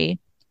necessary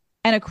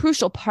and a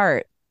crucial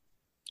part,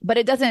 but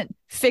it doesn't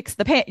fix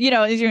the pain. You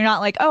know, you're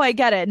not like, oh, I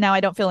get it. Now I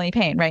don't feel any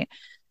pain, right?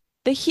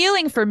 The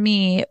healing for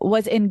me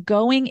was in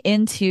going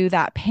into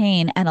that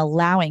pain and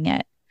allowing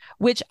it,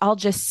 which I'll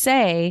just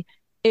say,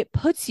 it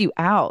puts you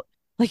out.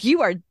 Like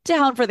you are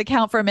down for the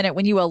count for a minute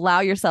when you allow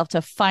yourself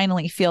to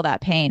finally feel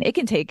that pain. It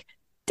can take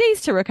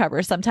days to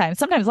recover sometimes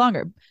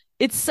longer.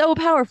 It's so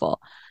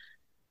powerful.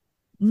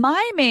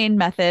 My main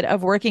method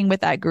of working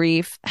with that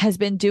grief has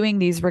been doing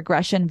these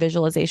regression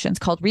visualizations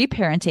called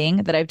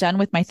reparenting that I've done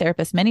with my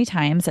therapist many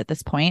times at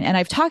this point, and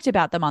I've talked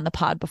about them on the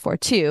pod before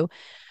too.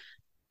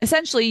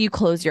 Essentially, you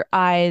close your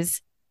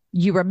eyes,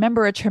 you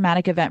remember a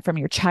traumatic event from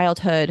your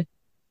childhood,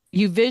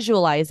 you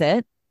visualize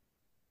it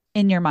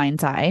in your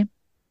mind's eye,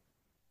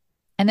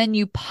 and then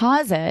you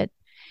pause it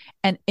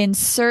and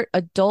insert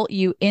adult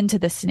you into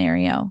the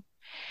scenario.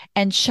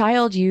 And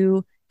child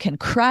you can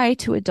cry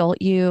to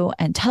adult you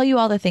and tell you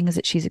all the things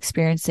that she's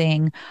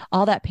experiencing,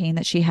 all that pain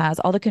that she has,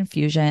 all the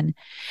confusion.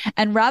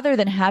 And rather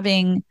than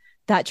having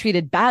that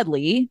treated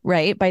badly,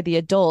 right, by the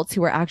adults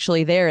who are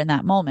actually there in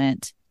that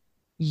moment,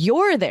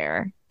 you're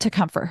there to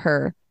comfort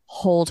her,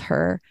 hold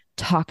her,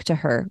 talk to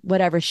her,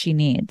 whatever she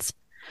needs.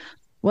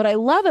 What I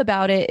love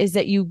about it is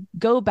that you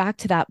go back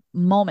to that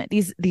moment,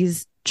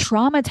 these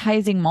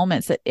traumatizing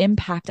moments that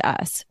impact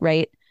us,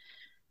 right?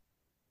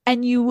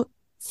 And you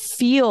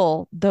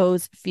feel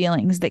those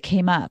feelings that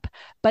came up.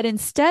 But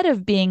instead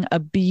of being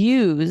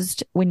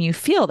abused when you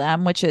feel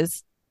them, which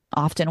is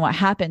often what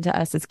happened to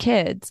us as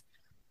kids,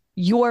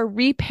 you're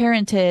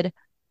reparented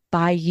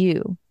by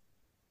you.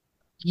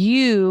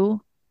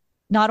 You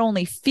not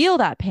only feel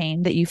that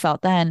pain that you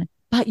felt then,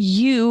 but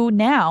you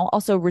now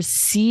also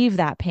receive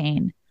that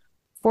pain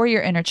for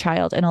your inner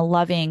child in a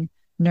loving,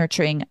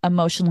 nurturing,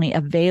 emotionally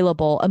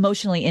available,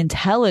 emotionally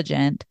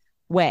intelligent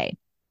way.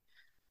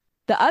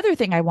 The other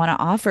thing I want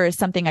to offer is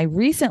something I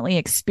recently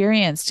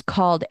experienced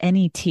called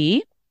NET.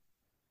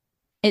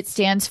 It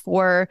stands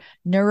for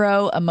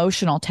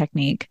Neuro-Emotional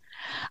Technique.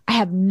 I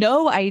have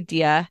no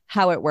idea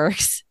how it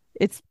works.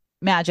 It's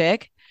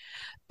magic.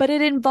 but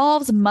it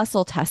involves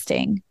muscle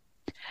testing,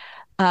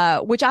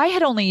 which I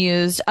had only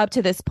used up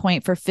to this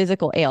point for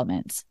physical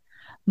ailments.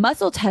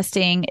 Muscle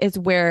testing is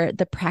where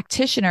the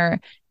practitioner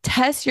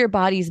tests your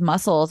body's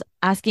muscles,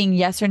 asking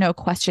yes or no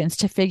questions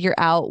to figure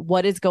out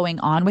what is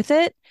going on with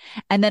it.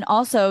 And then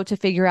also to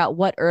figure out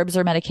what herbs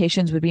or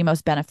medications would be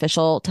most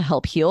beneficial to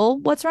help heal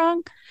what's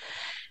wrong.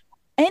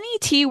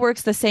 NET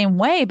works the same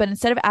way, but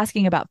instead of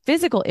asking about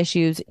physical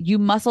issues, you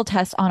muscle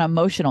test on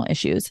emotional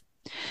issues.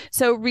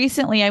 So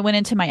recently I went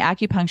into my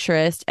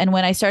acupuncturist, and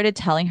when I started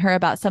telling her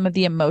about some of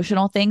the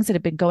emotional things that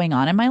had been going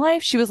on in my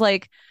life, she was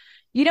like,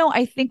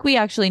 I think we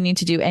actually need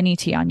to do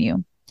NET on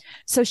you.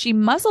 So she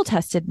muscle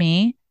tested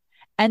me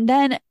and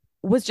then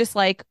was just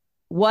like,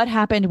 what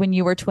happened when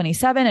you were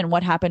 27 and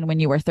what happened when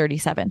you were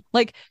 37?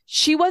 Like,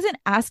 she wasn't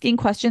asking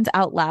questions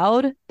out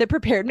loud that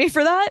prepared me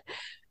for that.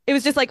 It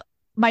was just like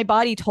my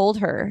body told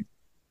her.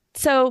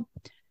 So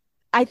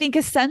I think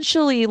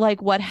essentially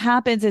like what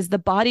happens is the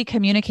body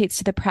communicates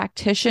to the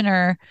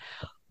practitioner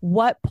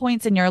what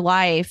points in your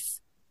life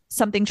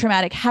something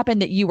traumatic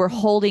happened that you were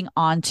holding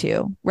on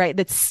to, right?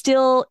 That's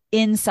still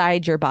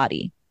inside your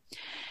body.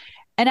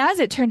 And as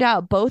it turned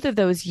out, both of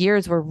those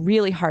years were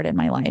really hard in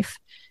my life.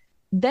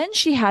 Then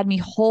she had me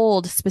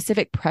hold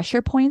specific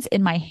pressure points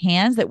in my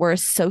hands that were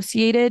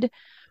associated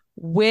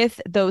with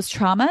those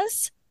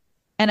traumas.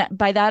 And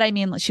by that, I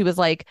mean, she was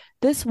like,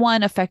 this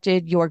one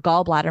affected your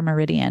gallbladder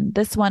meridian.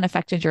 This one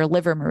affected your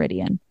liver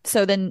meridian.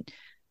 So then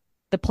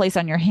the place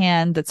on your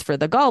hand that's for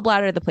the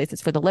gallbladder, the place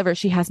that's for the liver,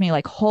 she has me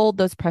like hold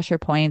those pressure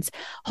points,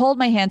 hold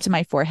my hand to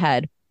my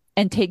forehead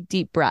and take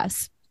deep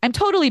breaths. I'm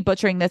totally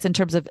butchering this in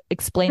terms of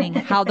explaining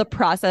how the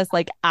process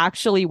like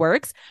actually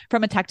works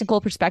from a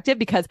technical perspective,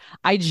 because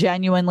I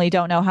genuinely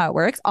don't know how it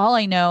works. All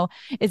I know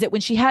is that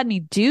when she had me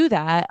do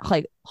that,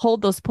 like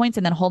hold those points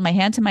and then hold my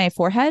hand to my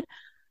forehead,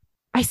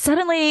 I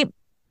suddenly,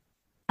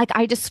 like,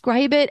 I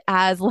describe it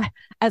as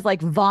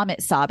like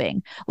vomit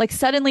sobbing. Like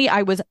suddenly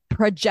I was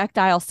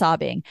projectile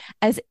sobbing,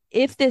 as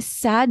if this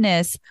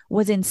sadness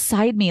was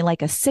inside me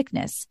like a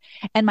sickness,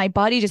 and my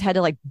body just had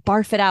to like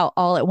barf it out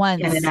all at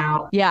once. Get it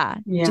out. Yeah.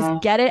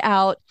 Just get it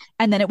out.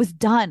 And then it was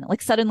done.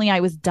 Like suddenly I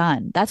was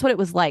done. That's what it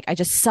was like. I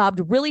just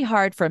sobbed really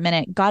hard for a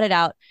minute, got it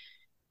out,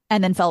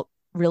 and then felt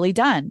really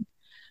done.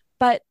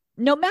 But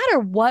no matter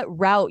what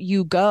route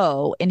you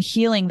go in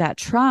healing that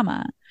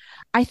trauma,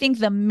 I think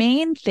the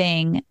main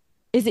thing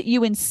is that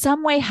you in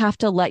some way have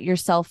to let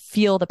yourself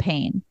feel the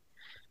pain.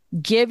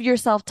 Give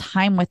yourself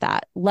time with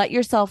that. Let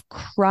yourself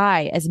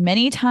cry as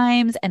many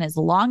times and as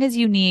long as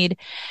you need,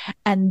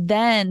 and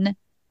then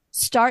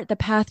start the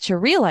path to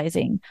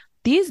realizing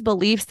these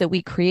beliefs that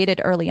we created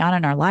early on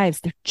in our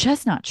lives, they're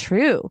just not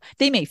true.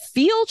 They may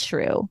feel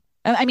true.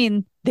 I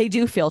mean, they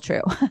do feel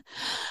true.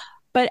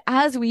 But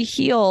as we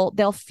heal,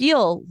 they'll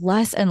feel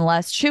less and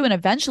less true. And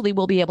eventually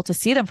we'll be able to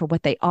see them for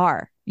what they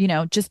are,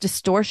 just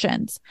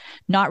distortions,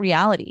 not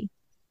reality.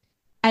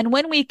 And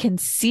when we can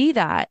see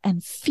that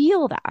and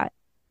feel that,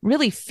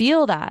 really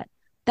feel that,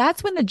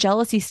 that's when the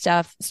jealousy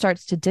stuff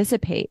starts to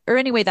dissipate. Or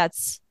anyway,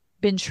 that's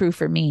been true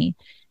for me.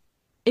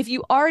 If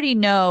you already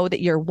know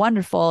that you're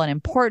wonderful and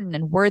important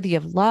and worthy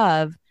of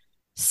love,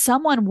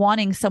 someone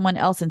wanting someone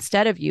else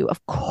instead of you,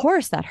 of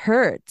course that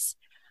hurts.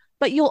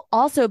 But you'll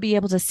also be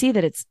able to see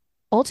that it's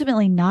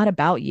ultimately not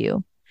about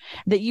you,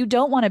 that you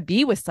don't want to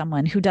be with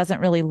someone who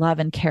doesn't really love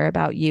and care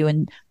about you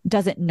and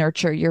doesn't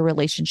nurture your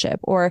relationship,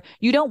 or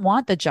you don't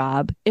want the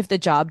job if the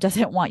job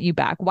doesn't want you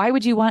back. Why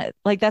would you want,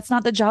 like, that's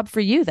not the job for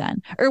you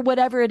then, or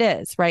whatever it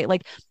is, right?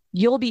 Like,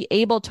 you'll be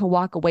able to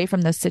walk away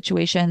from those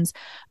situations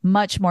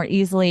much more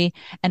easily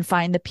and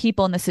find the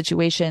people in the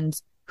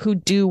situations who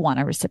do want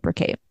to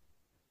reciprocate.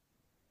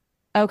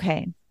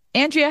 Okay.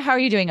 Andrea, how are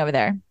you doing over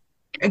there?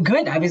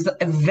 Good. I was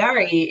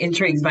very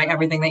intrigued by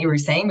everything that you were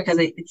saying, because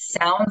it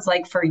sounds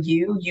like for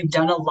you, you've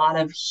done a lot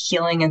of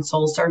healing and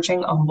soul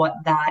searching on what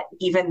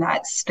even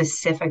that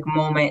specific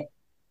moment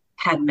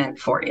had meant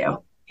for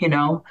you,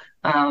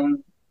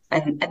 and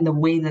the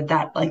way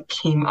that like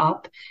came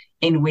up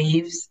in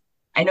waves.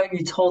 I know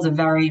you told a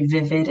very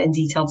vivid and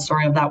detailed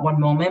story of that one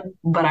moment,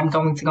 but I'm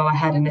going to go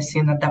ahead and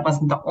assume that that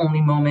wasn't the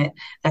only moment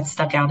that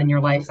stuck out in your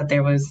life, that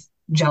there was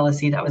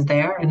jealousy that was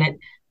there, and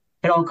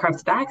it all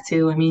crept back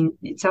to, I mean,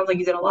 it sounds like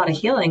you did a lot of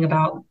healing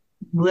about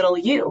little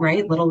you,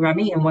 right? Little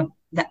Remy, and what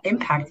the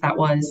impact that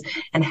was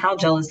and how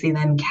jealousy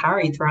then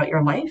carried throughout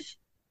your life.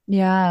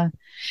 Yeah.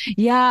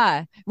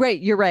 Yeah.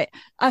 Right. You're right.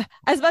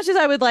 As much as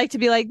I would like to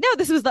be like, no,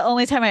 this was the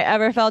only time I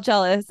ever felt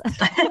jealous. Wouldn't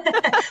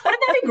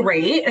that be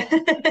great?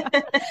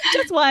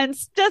 Just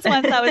once. That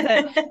was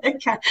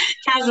it.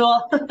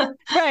 Casual.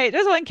 Right.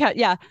 Just one cat.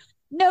 Yeah.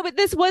 No, but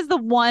this was the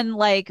one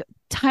like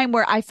time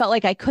where I felt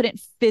like I couldn't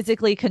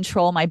physically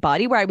control my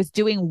body, where I was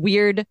doing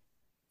weird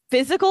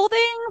physical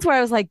things where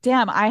I was like,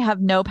 damn, I have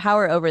no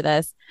power over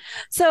this.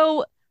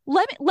 So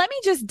let me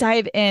just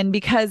dive in,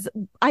 because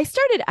I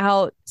started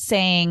out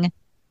saying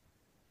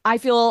I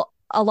feel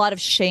a lot of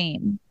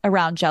shame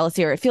around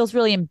jealousy, or it feels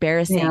really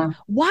embarrassing. Yeah.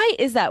 Why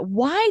is that?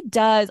 Why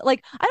does,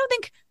 like,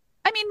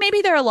 I mean,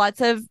 maybe there are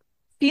lots of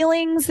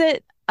feelings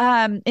that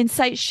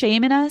incite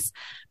shame in us,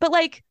 but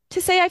like,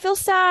 to say I feel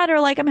sad or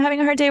like I'm having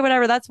a hard day,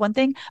 whatever, that's one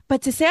thing.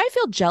 But to say I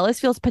feel jealous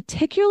feels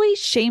particularly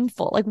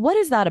shameful. Like, what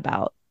is that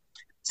about?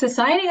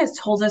 Society has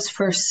told us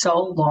for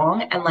so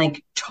long and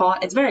like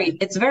taught it's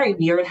very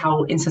weird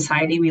how in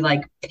society we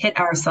like pit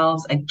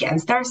ourselves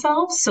against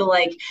ourselves. So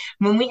like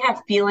when we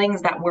have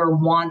feelings that we're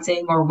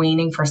wanting or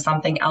waiting for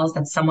something else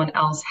that someone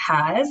else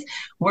has,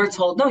 we're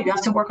told, no, you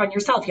have to work on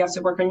yourself. You have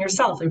to work on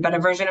yourself. You're a better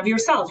version of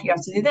yourself. You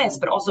have to do this,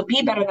 but also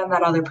be better than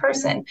that other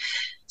person.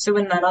 So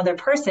when that other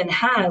person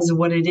has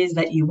what it is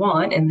that you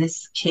want, in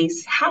this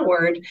case,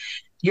 Howard,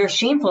 you're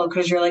shameful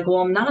because you're like, well,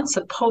 I'm not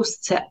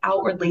supposed to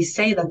outwardly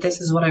say that this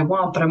is what I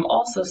want, but I'm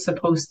also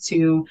supposed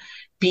to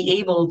be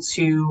able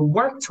to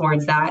work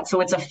towards that.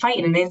 So it's a fight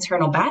and an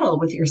internal battle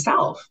with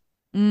yourself.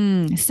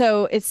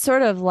 So it's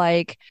sort of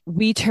like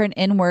we turn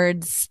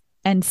inwards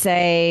and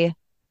say,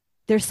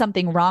 there's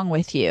something wrong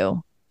with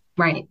you.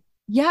 Right.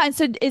 Yeah. And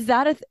so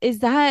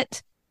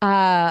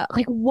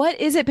like,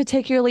 what is it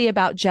particularly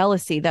about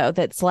jealousy though?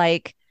 That's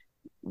like,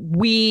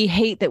 we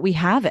hate that we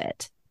have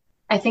it.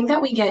 I think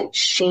that we get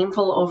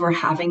shameful over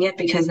having it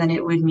because then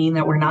it would mean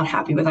that we're not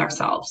happy with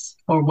ourselves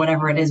or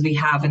whatever it is we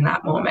have in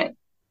that moment.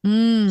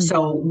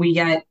 So we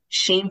get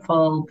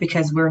shameful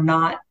because we're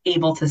not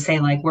able to say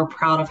like we're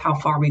proud of how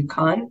far we've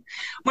come.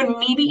 When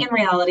maybe in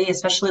reality,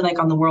 especially like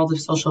on the world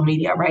of social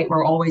media, right?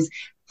 We're always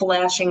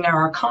flashing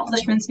our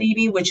accomplishments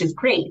maybe, which is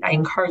great. I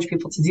encourage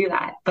people to do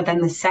that. But then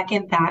the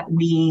second that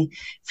we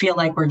feel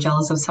like we're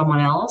jealous of someone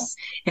else,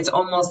 it's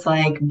almost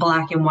like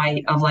black and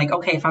white of like,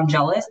 okay, if I'm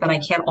jealous, then I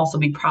can't also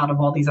be proud of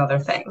all these other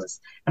things.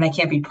 And I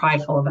can't be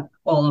prideful of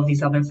all of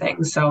these other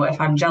things. So if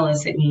I'm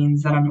jealous, it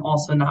means that I'm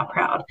also not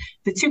proud.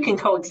 The two can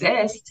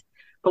coexist,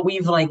 but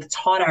we've like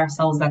taught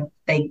ourselves that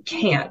they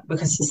can't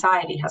because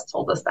society has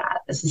told us that.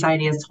 The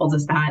society has told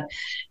us that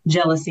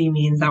jealousy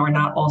means that we're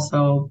not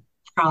also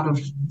proud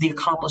of the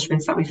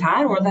accomplishments that we've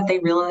had or that they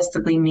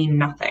realistically mean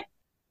nothing.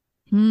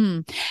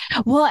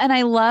 Well, and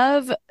I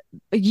love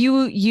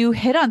you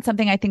hit on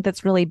something I think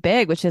that's really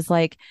big, which is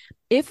like,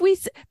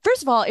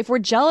 first of all, if we're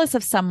jealous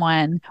of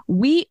someone,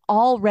 we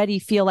already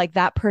feel like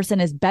that person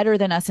is better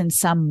than us in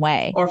some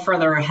way. Or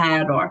further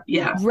ahead, or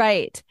yeah.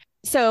 Right.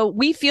 So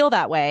we feel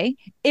that way.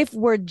 If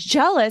we're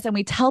jealous and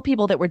we tell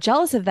people that we're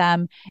jealous of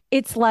them,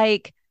 it's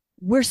like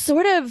we're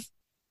sort of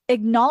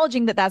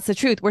acknowledging that that's the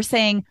truth. We're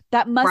saying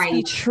that must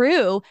be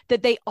true,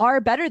 that they are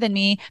better than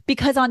me,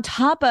 because on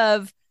top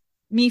of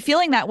me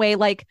feeling that way,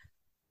 like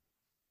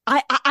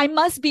I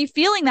must be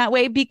feeling that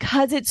way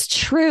because it's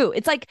true.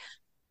 It's like,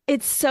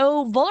 it's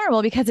so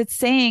vulnerable because it's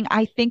saying,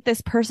 I think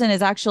this person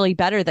is actually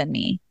better than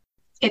me.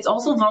 It's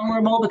also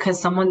vulnerable because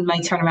someone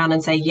might turn around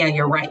and say, yeah,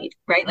 you're right.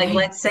 Right. Like,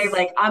 let's say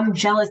like, I'm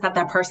jealous that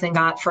that person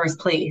got first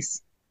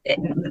place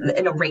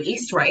in a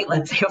race, right?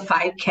 Let's say a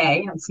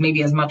 5K, that's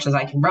maybe as much as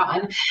I can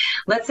run.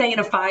 Let's say in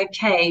a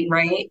 5K,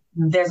 right?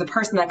 There's a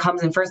person that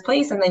comes in first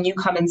place and then you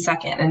come in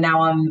second. And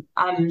now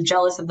I'm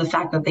jealous of the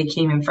fact that they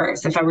came in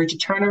first. If I were to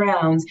turn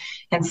around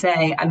and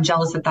say, I'm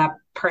jealous that that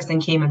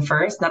person came in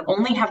first, not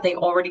only have they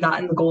already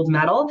gotten the gold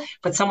medal,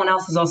 but someone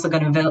else is also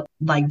going to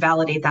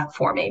validate that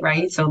for me,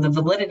 right? So the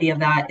validity of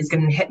that is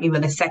going to hit me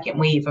with a second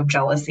wave of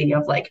jealousy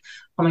of like,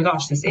 oh my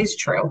gosh, this is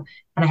true.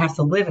 And I have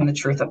to live in the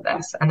truth of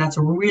this. And that's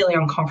really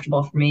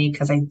uncomfortable for me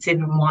because I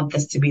didn't want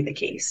this to be the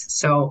case.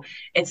 So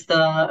it's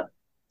the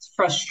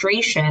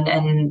frustration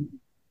and,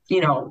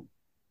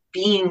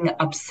 being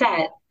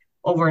upset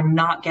over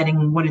not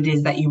getting what it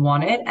is that you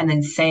wanted and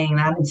then saying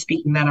that and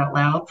speaking that out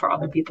loud for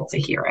other people to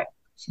hear it.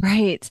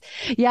 Right.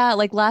 Yeah.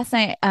 Like last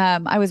night,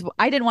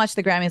 I didn't watch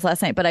the Grammys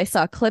last night, but I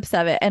saw clips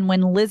of it. And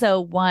when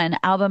Lizzo won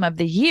Album of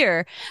the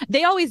Year,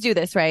 they always do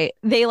this, right?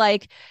 They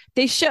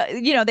show,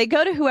 they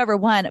go to whoever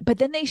won, but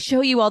then they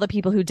show you all the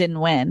people who didn't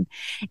win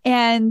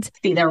and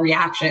see their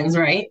reactions,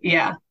 right?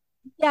 Yeah.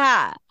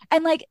 Yeah.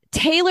 And like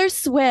Taylor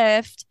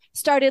Swift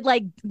started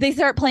they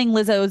start playing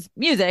Lizzo's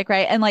music,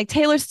 right? And like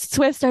Taylor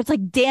Swift starts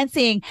like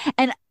dancing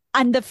and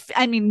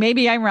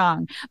maybe I'm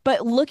wrong,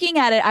 but looking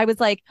at it, I was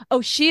like,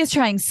 oh, she is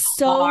trying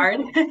so hard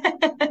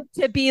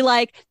to be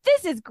like,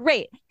 this is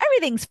great.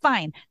 Everything's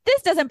fine.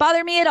 This doesn't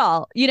bother me at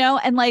all,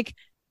 And like,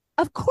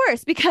 of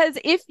course, because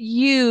if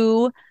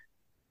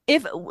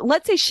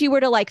let's say she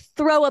were to like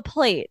throw a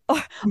plate or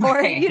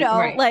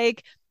right.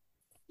 like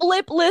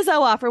flip Lizzo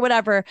off or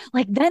whatever,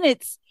 like then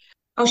it's,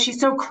 oh,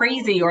 she's so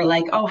crazy, or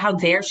like, oh, how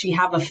dare she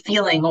have a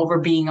feeling over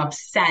being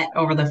upset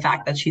over the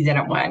fact that she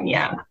didn't win.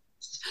 Yeah.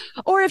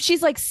 Or if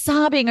she's like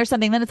sobbing or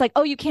something, then it's like,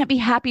 oh, you can't be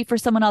happy for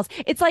someone else.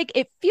 It's like,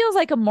 it feels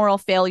like a moral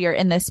failure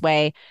in this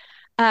way.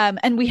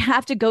 And we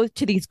have to go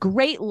to these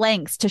great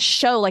lengths to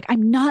show like,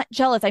 I'm not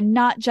jealous.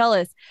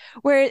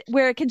 Where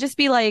it can just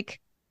be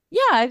like,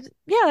 yeah,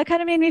 that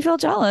kind of made me feel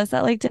jealous.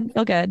 That like didn't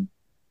feel good.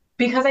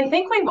 Because I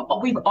think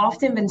we've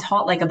often been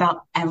taught like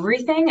about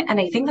everything.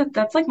 And I think that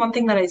that's like one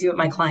thing that I do with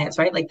my clients,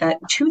 right? Like that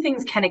two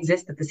things can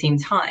exist at the same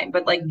time,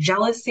 but like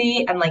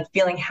jealousy and like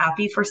feeling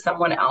happy for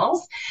someone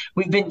else,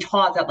 we've been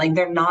taught that like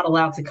they're not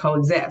allowed to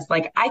coexist.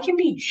 Like I can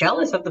be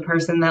jealous of the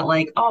person that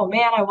like, oh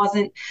man, I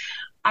wasn't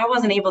I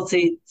wasn't able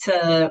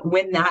to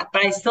win that,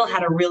 but I still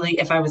had a really,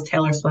 if I was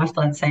Taylor Swift,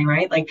 let's say,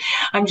 right? Like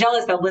I'm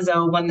jealous that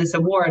Lizzo won this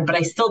award, but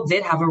I still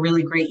did have a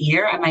really great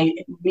year and my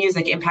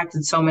music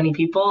impacted so many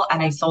people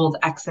and I sold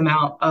X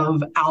amount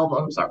of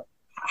albums or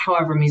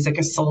however music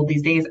is sold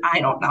these days. I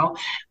don't know.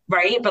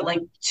 Right. But like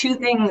two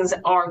things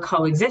are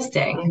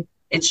coexisting.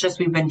 It's just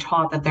we've been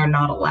taught that they're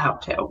not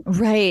allowed to.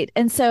 Right.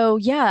 And so,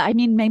 yeah, I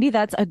mean, maybe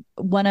that's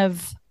one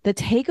of the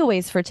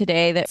takeaways for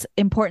today that's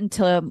important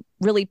to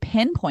really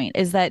pinpoint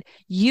is that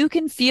you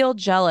can feel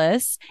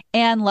jealous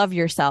and love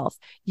yourself.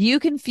 You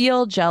can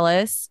feel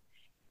jealous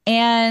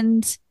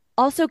and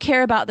also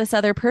care about this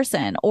other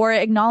person or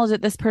acknowledge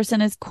that this person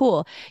is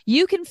cool.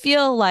 You can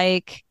feel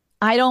like,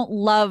 I don't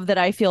love that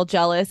I feel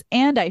jealous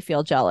and I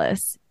feel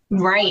jealous.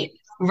 Right.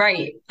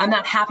 Right. I'm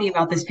not happy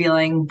about this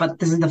feeling, but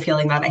this is the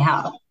feeling that I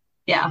have.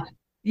 Yeah.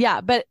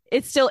 Yeah. But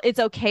it's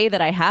okay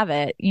that I have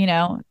it.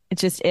 It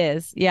just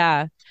is.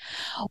 Yeah.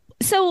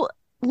 So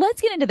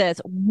let's get into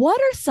this.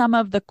 What are some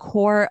of the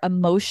core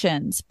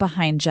emotions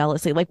behind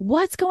jealousy? Like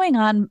what's going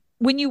on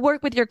when you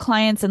work with your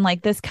clients and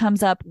like this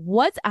comes up?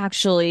 What's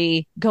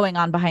actually going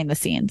on behind the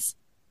scenes?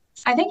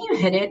 I think you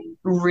hit it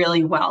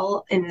really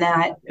well in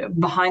that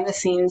behind the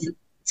scenes,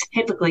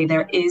 typically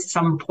there is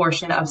some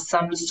portion of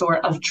some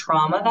sort of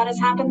trauma that has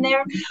happened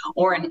there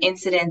or an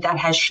incident that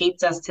has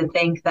shaped us to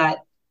think that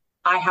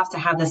I have to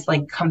have this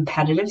like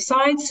competitive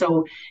side.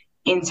 So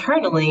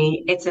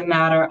internally, it's a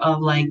matter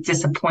of like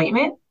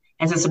disappointment.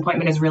 And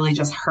disappointment is really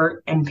just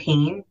hurt and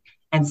pain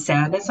and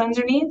sadness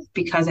underneath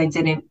because I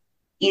didn't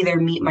either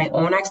meet my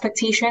own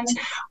expectations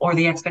or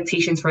the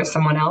expectations for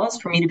someone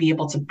else for me to be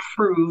able to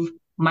prove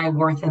my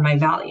worth and my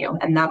value.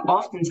 And that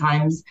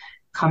oftentimes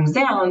comes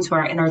down to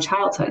our inner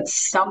childhood,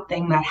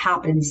 something that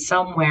happened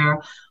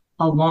somewhere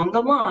along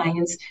the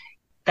lines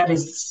that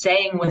is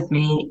staying with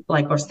me,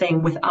 like, or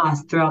staying with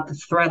us throughout the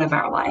thread of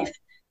our life.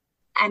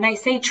 And I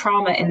say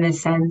trauma in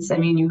this sense. I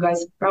mean, you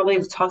guys probably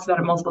have talked about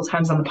it multiple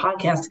times on the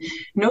podcast.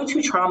 No two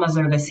traumas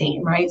are the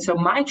same, right? So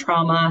my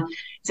trauma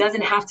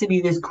doesn't have to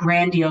be this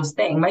grandiose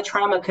thing. My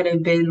trauma could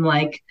have been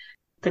like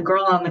the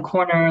girl on the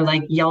corner,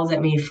 like yelled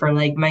at me for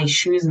like my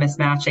shoes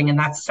mismatching. And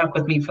that stuck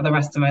with me for the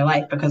rest of my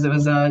life because it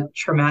was a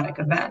traumatic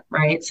event,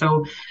 right?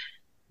 So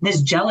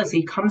this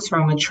jealousy comes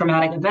from a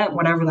traumatic event,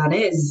 whatever that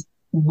is,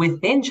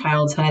 within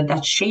childhood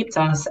that shaped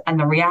us and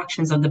the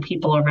reactions of the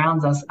people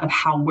around us of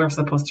how we're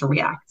supposed to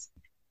react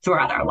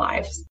throughout our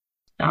lives.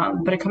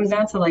 But it comes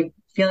down to like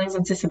feelings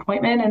of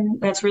disappointment,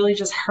 and that's really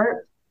just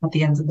hurt at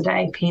the end of the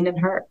day, pain and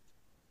hurt.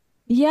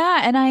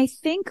 Yeah. And I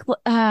think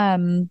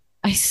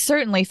I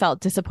certainly felt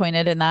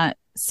disappointed in that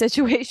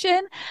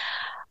situation.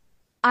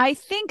 I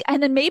think,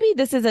 and then maybe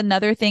this is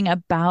another thing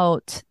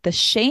about the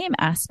shame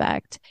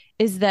aspect,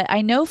 is that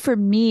I know for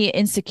me,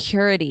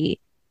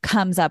 insecurity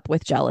comes up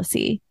with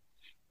jealousy.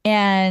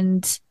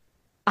 And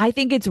I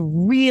think it's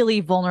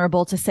really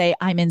vulnerable to say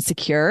I'm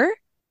insecure.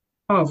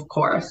 Oh, of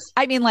course.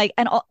 I mean, like,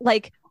 and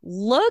like,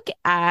 look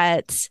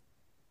at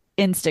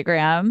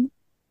Instagram.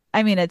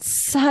 I mean, it's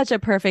such a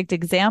perfect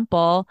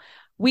example.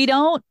 We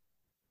don't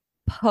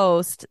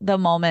post the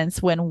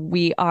moments when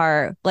we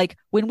are like,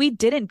 when we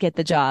didn't get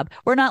the job.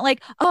 We're not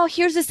like, oh,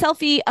 here's a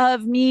selfie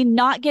of me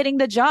not getting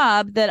the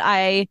job that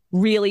I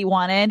really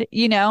wanted.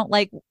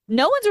 Like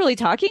no one's really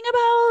talking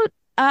about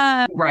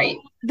right.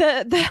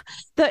 The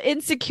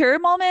insecure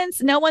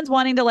moments. No one's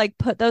wanting to like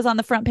put those on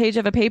the front page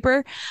of a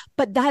paper,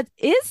 but that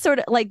is sort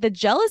of like the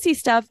jealousy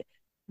stuff.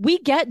 We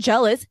get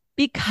jealous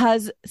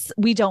because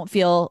we don't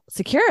feel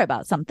secure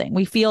about something.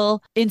 We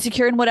feel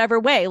insecure in whatever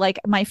way. Like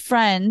my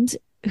friend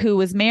who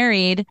was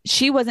married,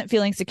 she wasn't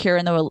feeling secure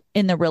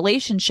in the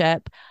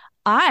relationship.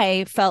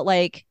 I felt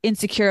like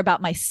insecure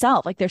about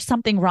myself. Like there's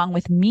something wrong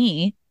with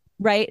me,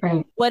 right?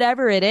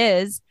 Whatever it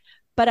is.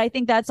 But I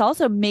think that's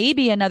also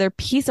maybe another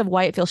piece of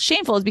why it feels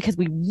shameful is because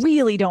we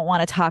really don't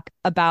want to talk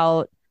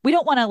about, we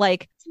don't want to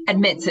like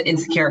admit to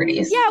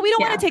insecurities. Yeah, we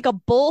don't want to take a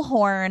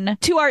bullhorn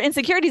to our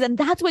insecurities. And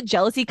that's what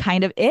jealousy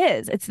kind of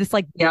is. It's this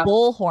like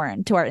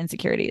bullhorn to our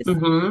insecurities.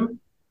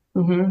 Mm-hmm.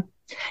 Mm-hmm.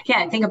 Yeah,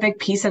 I think a big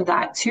piece of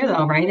that too,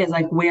 though, right, is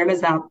like, where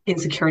does that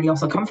insecurity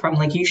also come from?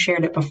 Like you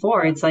shared it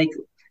before. It's like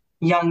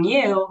young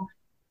you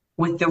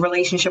with the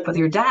relationship with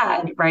your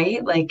dad,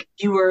 right? Like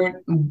you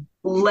were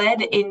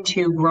led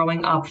into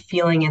growing up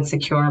feeling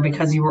insecure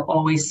because you were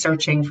always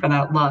searching for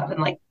that love and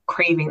like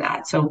craving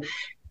that. So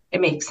it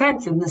makes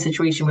sense in the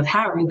situation with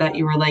Harry that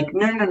you were like,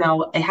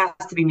 no, it has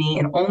to be me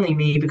and only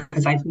me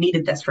because I've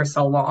needed this for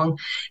so long.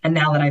 And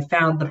now that I've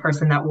found the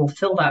person that will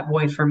fill that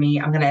void for me,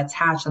 I'm going to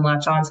attach and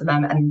latch onto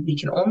them and we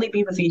can only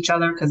be with each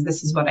other because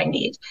this is what I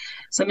need.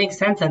 So it makes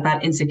sense that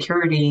that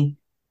insecurity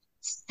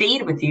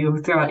stayed with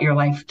you throughout your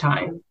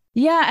lifetime.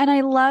 Yeah. And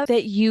I love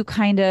that you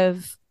kind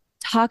of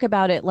talk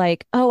about it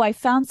like, oh, I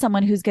found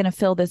someone who's going to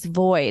fill this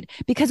void,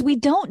 because we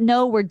don't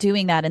know we're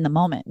doing that in the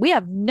moment. We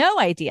have no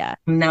idea.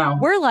 No.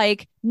 We're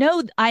like,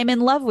 no, I'm in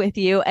love with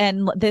you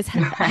and this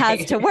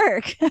has to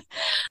work.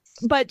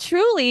 But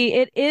truly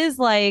it is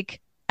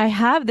like, I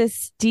have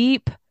this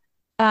deep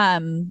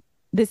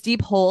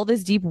hole,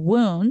 this deep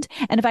wound.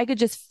 And if I could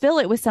just fill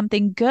it with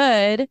something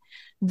good,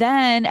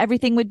 then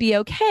everything would be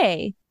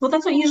okay. Well,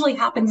 that's what usually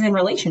happens in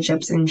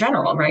relationships in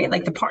general, right?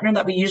 Like the partner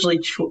that we usually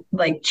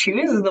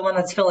choose is the one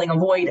that's filling a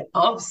void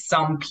of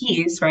some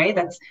piece, right?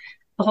 That's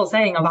the whole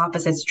saying of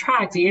opposites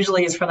attract. It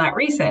usually is for that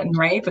reason,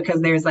 right?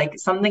 Because there's like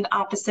something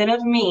opposite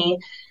of me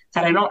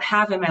that I don't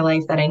have in my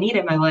life that I need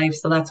in my life.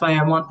 So that's why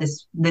I want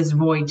this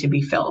void to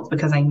be filled,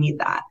 because I need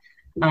that.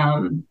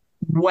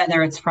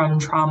 Whether it's from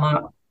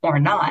trauma or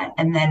not.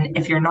 And then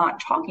if you're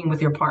not talking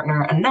with your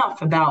partner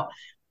enough about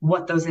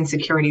what those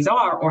insecurities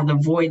are or the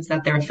voids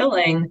that they're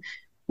filling,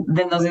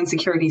 then those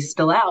insecurities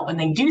spill out when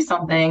they do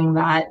something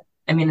that,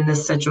 I mean, in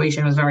this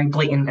situation, it was very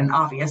blatant and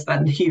obvious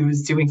that he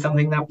was doing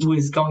something that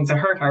was going to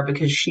hurt her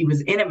because she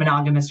was in a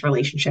monogamous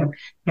relationship.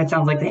 And it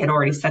sounds like they had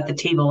already set the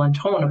table and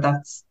tone of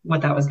that's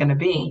what that was going to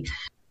be.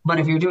 But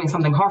if you're doing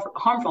something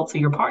harmful to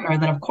your partner,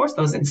 then of course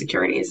those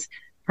insecurities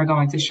are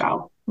going to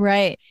show.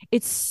 Right.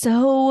 It's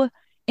so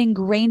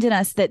ingrained in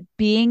us that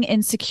being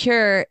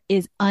insecure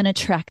is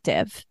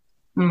unattractive.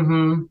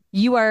 Mm-hmm.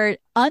 You are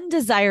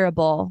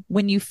undesirable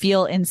when you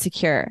feel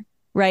insecure,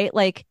 right?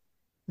 Like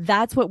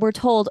that's what we're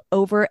told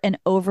over and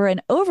over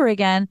and over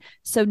again.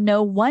 So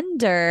no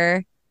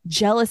wonder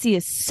jealousy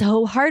is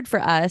so hard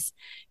for us,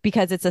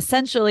 because it's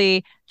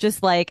essentially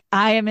just like,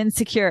 I am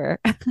insecure.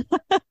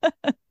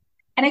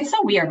 And it's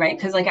so weird, right?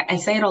 Because like I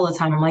say it all the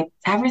time. I'm like,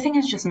 everything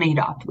is just made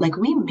up. Like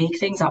we make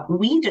things up.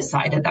 We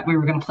decided that we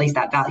were going to place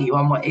that value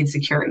on what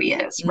insecurity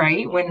is,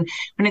 right? When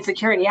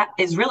insecurity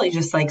is really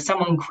just like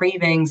someone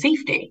craving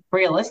safety,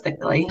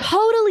 realistically.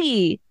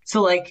 Totally.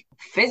 So like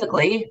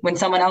physically, when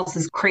someone else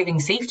is craving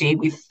safety,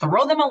 we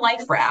throw them a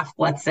life raft,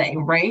 let's say,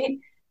 right?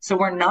 So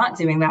we're not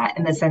doing that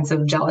in the sense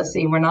of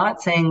jealousy. We're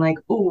not saying like,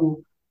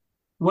 ooh,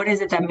 what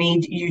is it that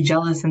made you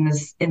jealous in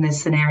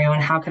this scenario?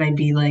 And how could I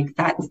be like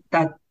that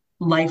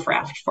life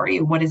raft for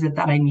you? What is it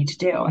that I need to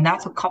do? And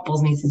that's what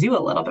couples need to do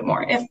a little bit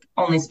more, if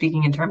only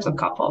speaking in terms of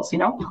couples, or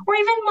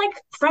even like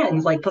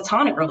friends, like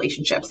platonic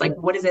relationships. Like,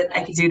 what is it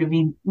I could do to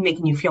be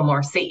making you feel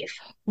more safe?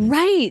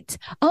 Right.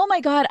 Oh my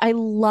God. I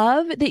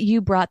love that you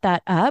brought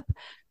that up,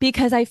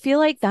 because I feel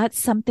like that's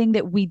something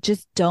that we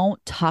just don't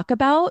talk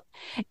about,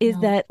 is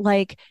that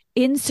like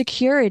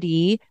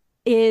insecurity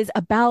is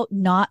about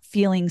not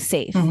feeling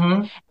safe.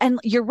 Mm-hmm. And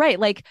you're right.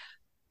 Like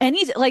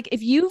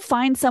if you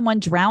find someone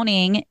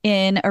drowning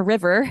in a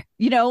river,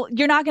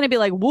 you're not going to be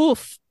like,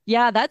 woof.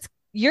 Yeah,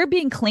 you're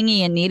being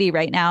clingy and needy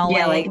right now.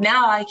 Yeah, like no,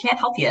 I can't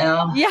help you.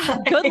 Yeah,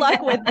 good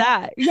luck with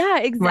that. Yeah,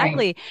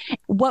 exactly. Right.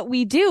 What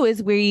we do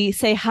is we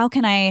say, how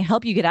can I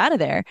help you get out of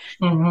there?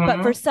 Mm-hmm.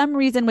 But for some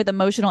reason with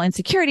emotional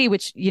insecurity,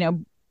 which,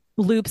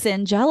 loops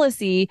in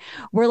jealousy,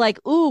 we're like,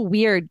 ooh,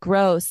 weird,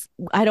 gross.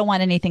 I don't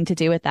want anything to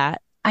do with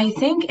that. I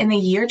think in the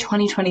year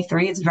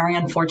 2023, it's very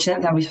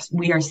unfortunate that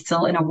we are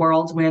still in a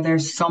world where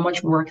there's so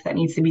much work that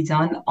needs to be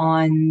done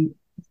on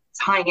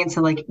tying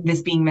into like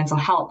this being mental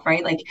health,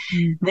 right? Like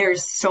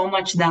there's so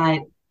much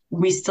that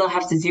we still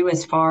have to do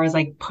as far as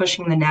like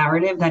pushing the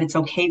narrative that it's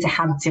okay to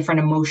have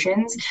different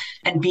emotions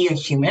and be a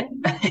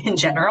human in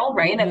general,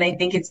 right? And I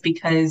think it's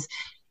because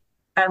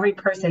every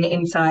person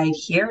inside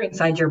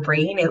your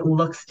brain, it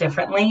looks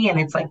differently and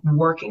it's like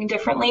working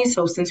differently.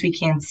 So since we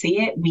can't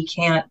see it, we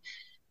can't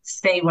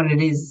say what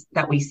it is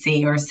that we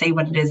see or say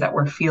what it is that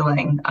we're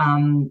feeling,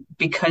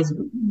 because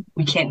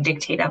we can't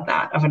dictate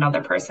of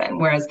another person.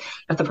 Whereas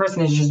if the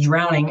person is just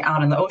drowning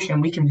out in the ocean,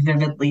 we can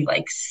vividly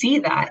like see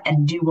that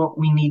and do what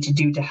we need to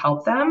do to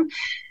help them.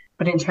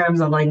 But in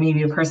terms of like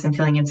maybe a person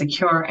feeling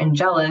insecure and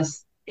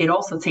jealous, it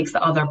also takes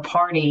the other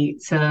party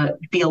to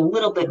be a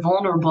little bit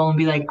vulnerable and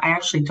be like, I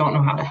actually don't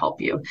know how to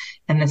help you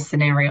in this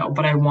scenario,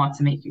 but I want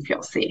to make you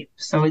feel safe.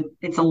 So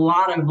it's a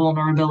lot of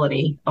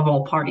vulnerability of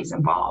all parties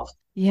involved.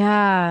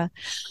 Yeah.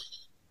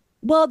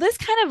 Well, this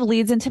kind of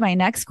leads into my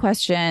next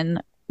question.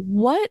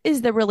 What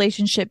is the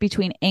relationship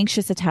between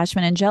anxious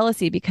attachment and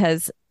jealousy?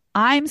 Because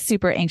I'm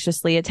super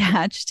anxiously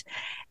attached,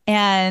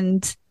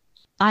 and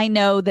I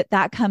know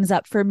that comes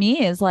up for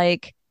me is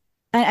like,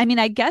 I mean,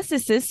 I guess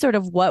this is sort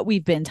of what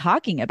we've been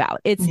talking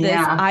about. It's this,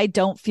 I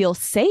don't feel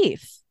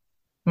safe.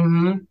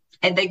 Mm-hmm.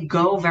 And they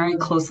go very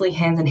closely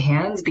hand in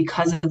hand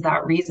because of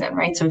that reason,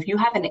 right? So if you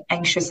have an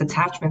anxious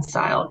attachment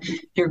style,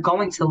 you're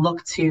going to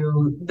look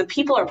to the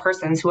people or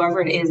persons, whoever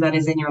it is that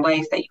is in your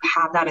life that you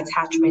have that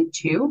attachment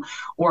to,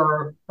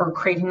 or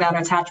craving that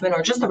attachment,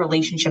 or just the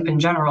relationship in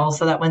general,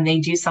 so that when they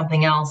do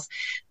something else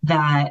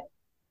that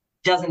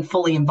doesn't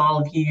fully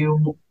involve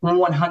you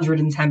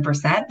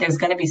 110%, there's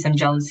going to be some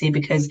jealousy,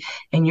 because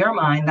in your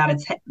mind,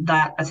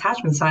 that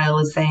attachment style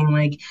is saying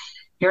like,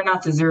 you're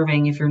not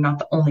deserving if you're not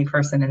the only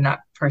person in that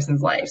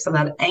person's life. So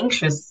that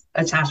anxious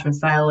attachment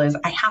style is,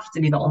 I have to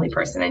be the only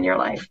person in your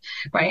life,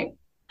 right?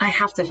 I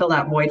have to fill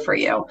that void for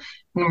you.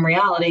 And in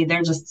reality,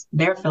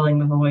 they're filling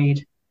the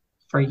void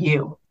for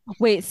you.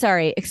 Wait,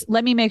 sorry.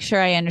 Let me make sure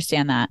I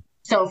understand that.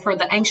 So for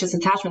the anxious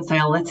attachment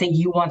style, let's say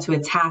you want to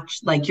attach,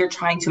 like you're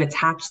trying to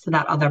attach to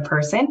that other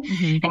person,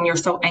 and you're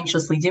so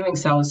anxiously doing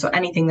so. So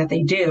anything that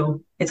they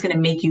do, it's going to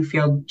make you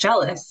feel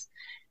jealous.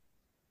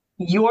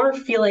 You're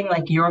feeling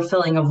like you're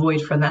filling a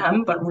void for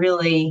them, but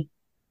really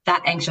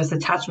that anxious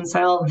attachment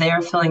style,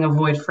 they're filling a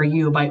void for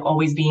you by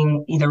always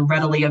being either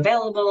readily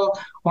available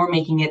or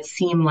making it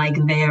seem like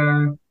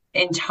their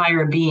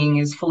entire being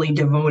is fully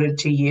devoted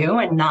to you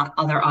and not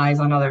other eyes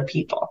on other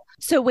people.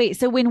 So wait,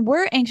 so when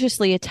we're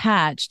anxiously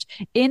attached,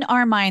 in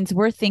our minds,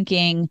 we're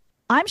thinking,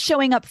 I'm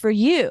showing up for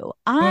you.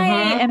 I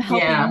am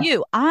helping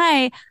you.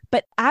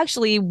 But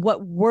actually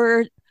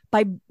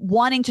by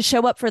wanting to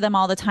show up for them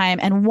all the time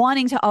and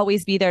wanting to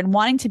always be there and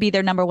wanting to be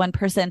their number one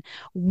person,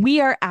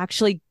 we are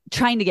actually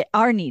trying to get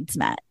our needs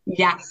met.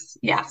 Yes.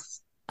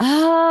 Yes.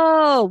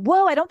 Oh,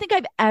 whoa. I don't think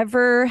I've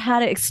ever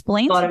had it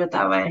explained. Thought of it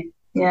that way.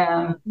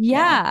 Yeah.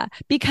 Yeah.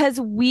 Because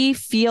we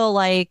feel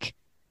like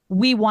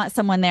we want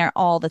someone there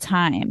all the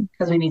time.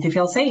 Because we need to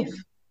feel safe.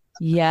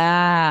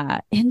 Yeah.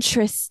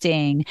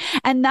 Interesting.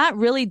 And that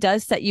really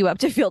does set you up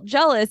to feel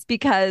jealous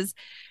because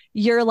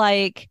you're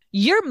like,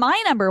 you're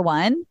my number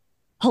one.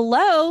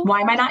 Hello.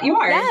 Why am I not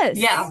yours? Yes.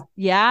 Yeah.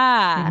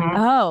 Yeah.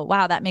 Oh,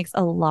 wow. That makes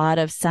a lot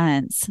of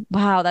sense.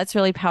 Wow. That's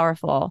really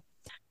powerful.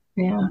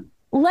 Yeah.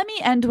 Let me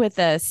end with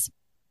this.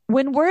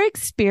 When we're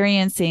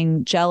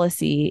experiencing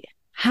jealousy,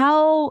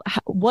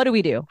 what do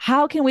we do?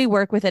 How can we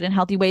work with it in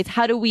healthy ways?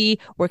 How do we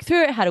work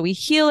through it? How do we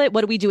heal it?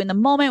 What do we do in the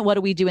moment? What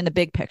do we do in the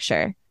big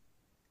picture?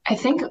 I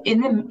think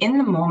in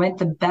the moment,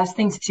 the best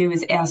thing to do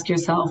is ask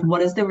yourself,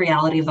 what is the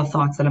reality of the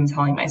thoughts that I'm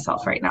telling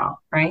myself right now,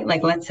 right?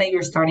 Like, let's say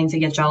you're starting to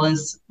get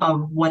jealous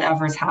of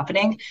whatever's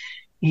happening.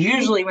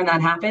 Usually when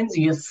that happens,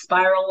 you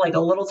spiral like a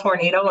little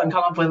tornado and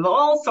come up with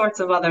all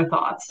sorts of other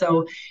thoughts.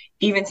 So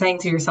even saying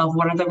to yourself,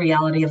 what are the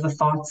reality of the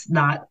thoughts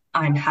that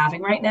I'm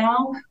having right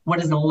now?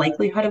 What is the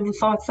likelihood of the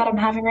thoughts that I'm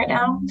having right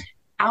now?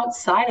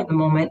 Outside of the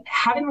moment,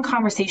 having a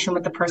conversation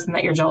with the person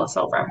that you're jealous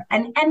over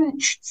and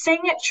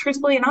saying it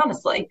truthfully and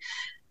honestly.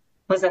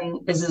 Listen,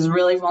 this is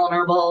really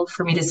vulnerable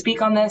for me to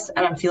speak on this,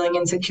 and I'm feeling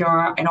insecure.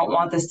 I don't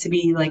want this to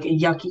be like a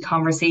yucky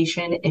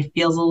conversation. It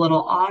feels a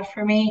little odd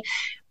for me,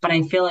 but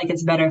I feel like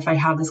it's better if I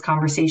have this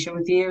conversation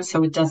with you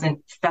so it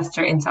doesn't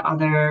fester into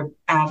other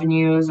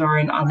avenues or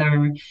in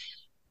other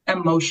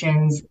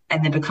emotions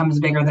and it becomes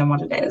bigger than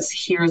what it is.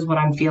 Here's what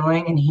I'm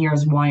feeling, and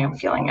here's why I'm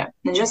feeling it.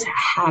 And just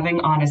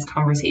having honest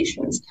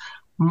conversations.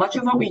 Much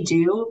of what we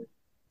do,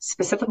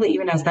 specifically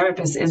even as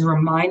therapists, is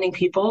reminding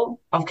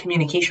people of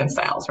communication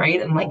styles, right?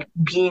 And like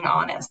being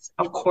honest.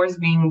 Of course,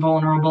 being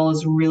vulnerable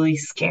is really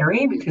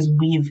scary because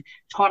we've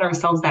taught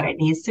ourselves that it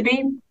needs to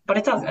be, but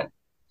it doesn't.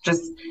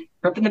 Just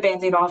ripping the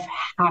Band-Aid off,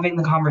 having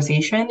the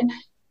conversation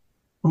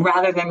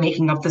rather than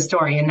making up the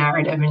story and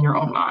narrative in your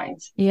own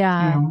mind.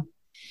 Yeah. You know?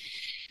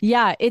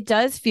 Yeah, it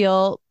does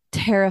feel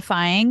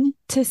terrifying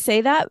to say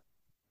that.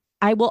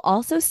 I will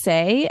also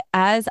say,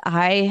 as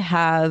I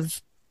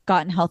have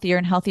gotten healthier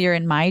and healthier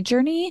in my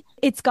journey,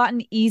 it's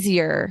gotten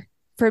easier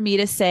for me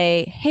to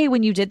say, hey,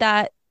 when you did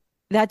that,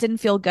 that didn't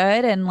feel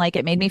good. And like,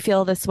 it made me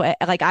feel this way.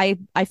 Like I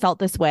felt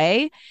this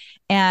way.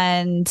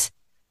 And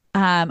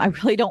I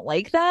really don't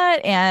like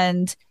that.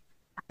 And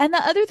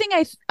the other thing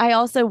I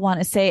also want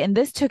to say, and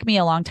this took me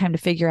a long time to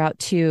figure out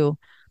too,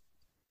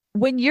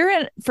 when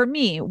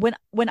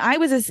I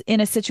was in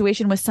a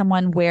situation with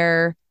someone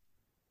where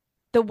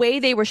the way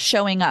they were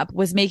showing up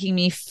was making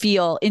me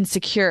feel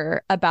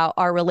insecure about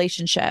our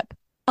relationship.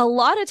 A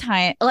lot of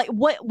time, like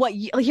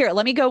here,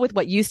 let me go with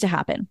what used to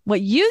happen. What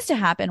used to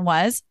happen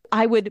was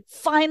I would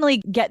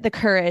finally get the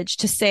courage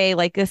to say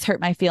like, this hurt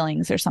my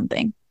feelings or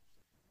something.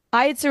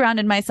 I had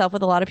surrounded myself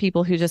with a lot of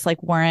people who just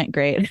like weren't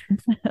great,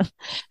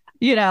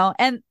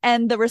 and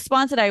the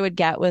response that I would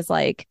get was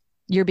like,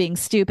 you're being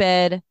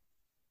stupid.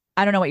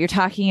 I don't know what you're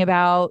talking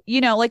about,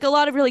 like a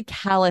lot of really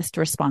calloused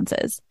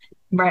responses.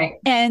 Right.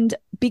 And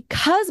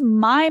because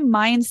my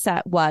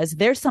mindset was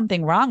there's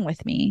something wrong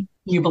with me.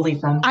 You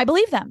believe them. I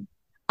believe them.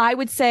 I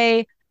would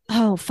say,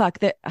 oh, fuck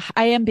that.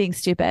 I am being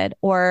stupid,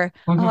 or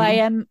oh, I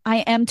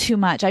am too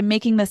much. I'm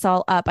making this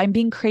all up. I'm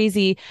being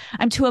crazy.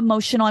 I'm too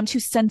emotional. I'm too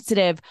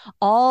sensitive.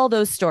 All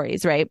those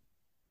stories. Right.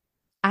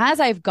 As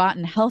I've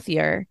gotten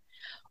healthier,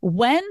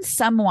 when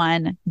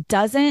someone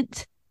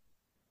doesn't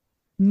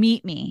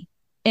meet me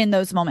in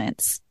those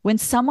moments, when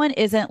someone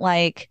isn't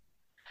like,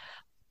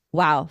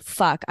 wow,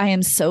 fuck, I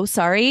am so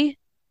sorry.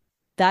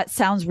 That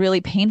sounds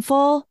really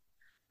painful.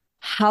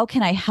 How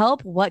can I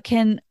help?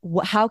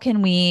 How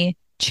can we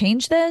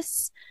change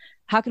this?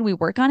 How can we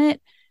work on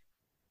it?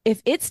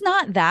 If it's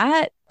not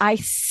that, I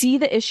see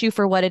the issue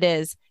for what it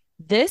is.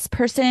 This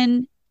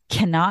person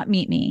cannot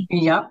meet me.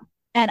 Yep.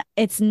 And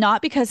it's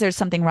not because there's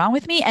something wrong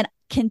with me, and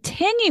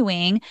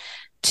continuing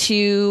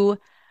to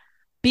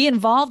be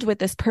involved with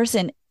this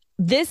person,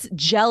 this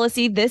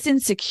jealousy, this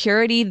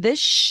insecurity, this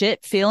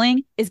shit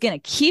feeling is going to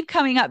keep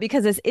coming up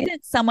because this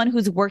isn't someone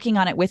who's working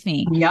on it with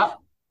me. Yep.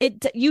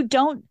 You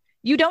don't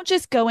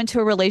just go into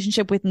a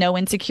relationship with no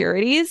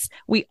insecurities.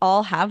 We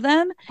all have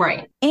them.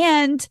 Right.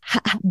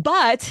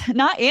 But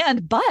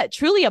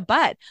truly a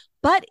but.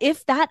 But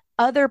if that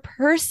other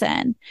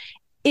person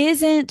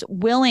isn't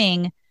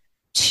willing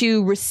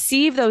to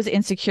receive those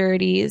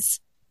insecurities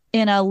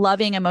in a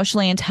loving,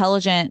 emotionally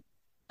intelligent,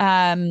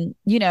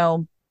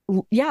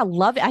 yeah,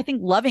 love. I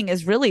think loving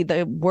is really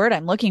the word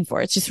I'm looking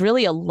for. It's just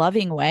really a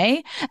loving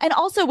way, and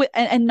also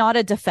and not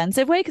a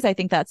defensive way, because I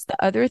think that's the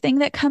other thing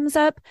that comes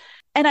up.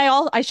 And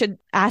I should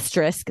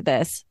asterisk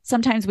this.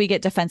 Sometimes we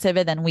get defensive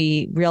and then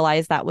we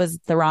realize that was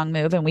the wrong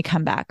move and we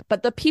come back.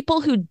 But the people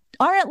who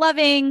aren't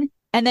loving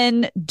and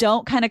then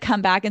don't kind of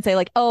come back and say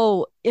like,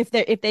 oh, if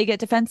they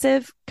get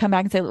defensive, come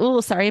back and say,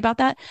 oh, sorry about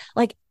that.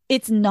 Like,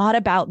 it's not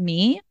about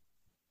me.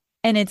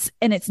 And it's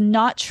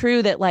not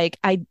true that like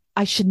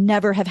I should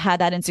never have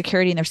had that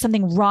insecurity and there's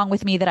something wrong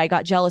with me that I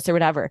got jealous or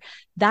whatever.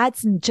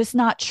 That's just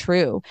not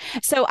true.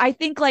 So I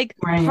think like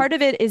part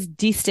of it is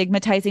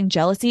destigmatizing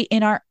jealousy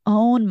in our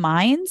own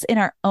minds, in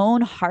our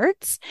own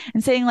hearts,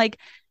 and saying like,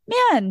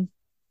 man,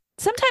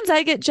 sometimes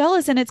I get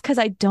jealous and it's because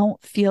I don't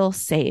feel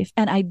safe.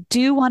 And I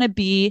do want to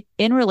be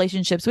in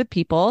relationships with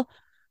people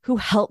who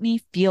help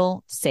me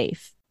feel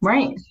safe.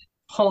 Right.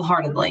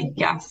 Wholeheartedly.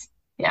 Yes.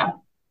 Yeah.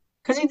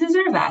 Because you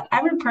deserve that.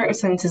 Every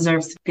person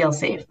deserves to feel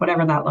safe,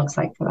 whatever that looks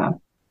like for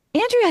them.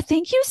 Andrea,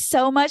 thank you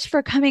so much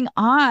for coming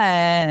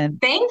on.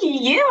 Thank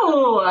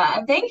you.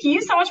 Thank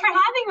you so much for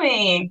having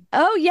me.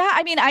 Oh, yeah.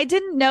 I mean, I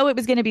didn't know it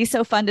was going to be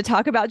so fun to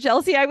talk about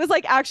jealousy. I was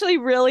like, actually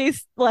really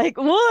like,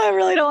 well, I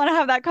really don't want to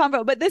have that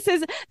convo. But this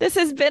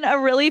has been a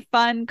really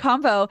fun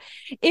convo.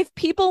 If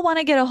people want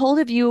to get a hold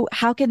of you,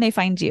 how can they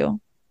find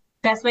you?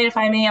 Best way to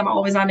find me, I'm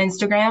always on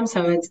Instagram.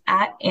 So it's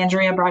at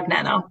Andrea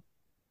Brognano.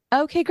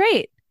 Okay,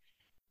 great.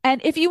 And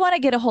if you want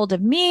to get a hold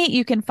of me,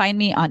 you can find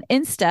me on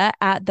Insta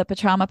at The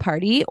Patrauma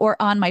Party or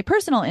on my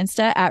personal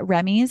Insta at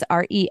Remez,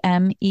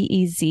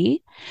 Remeez.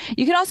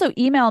 You can also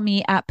email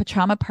me at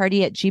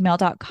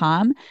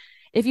patraumaparty@gmail.com.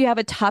 If you have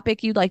a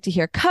topic you'd like to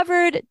hear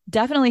covered,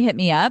 definitely hit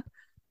me up.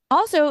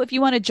 Also, if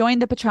you want to join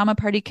the Patrauma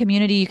Party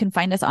community, you can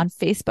find us on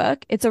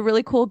Facebook. It's a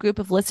really cool group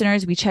of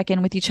listeners. We check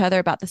in with each other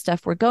about the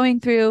stuff we're going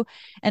through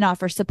and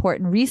offer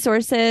support and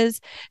resources.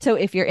 So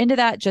if you're into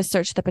that, just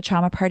search the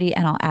Patrauma Party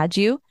and I'll add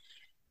you.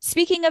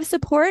 Speaking of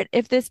support,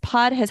 if this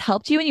pod has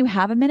helped you and you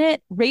have a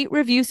minute, rate,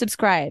 review,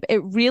 subscribe.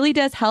 It really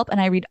does help. And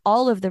I read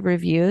all of the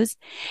reviews.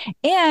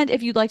 And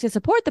if you'd like to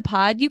support the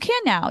pod, you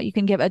can now. You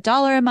can give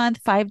 $1 a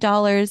month,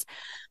 $5.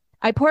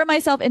 I pour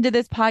myself into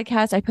this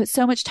podcast. I put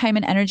so much time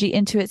and energy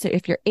into it. So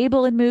if you're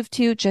able and moved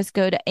to, just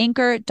go to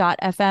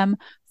anchor.fm/The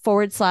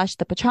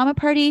Patrauma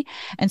Party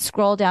and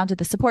scroll down to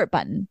the support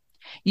button.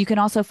 You can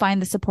also find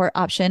the support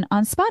option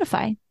on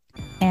Spotify.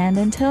 And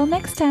until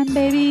next time,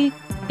 baby,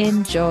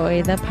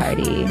 enjoy the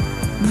party.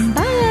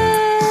 Bye.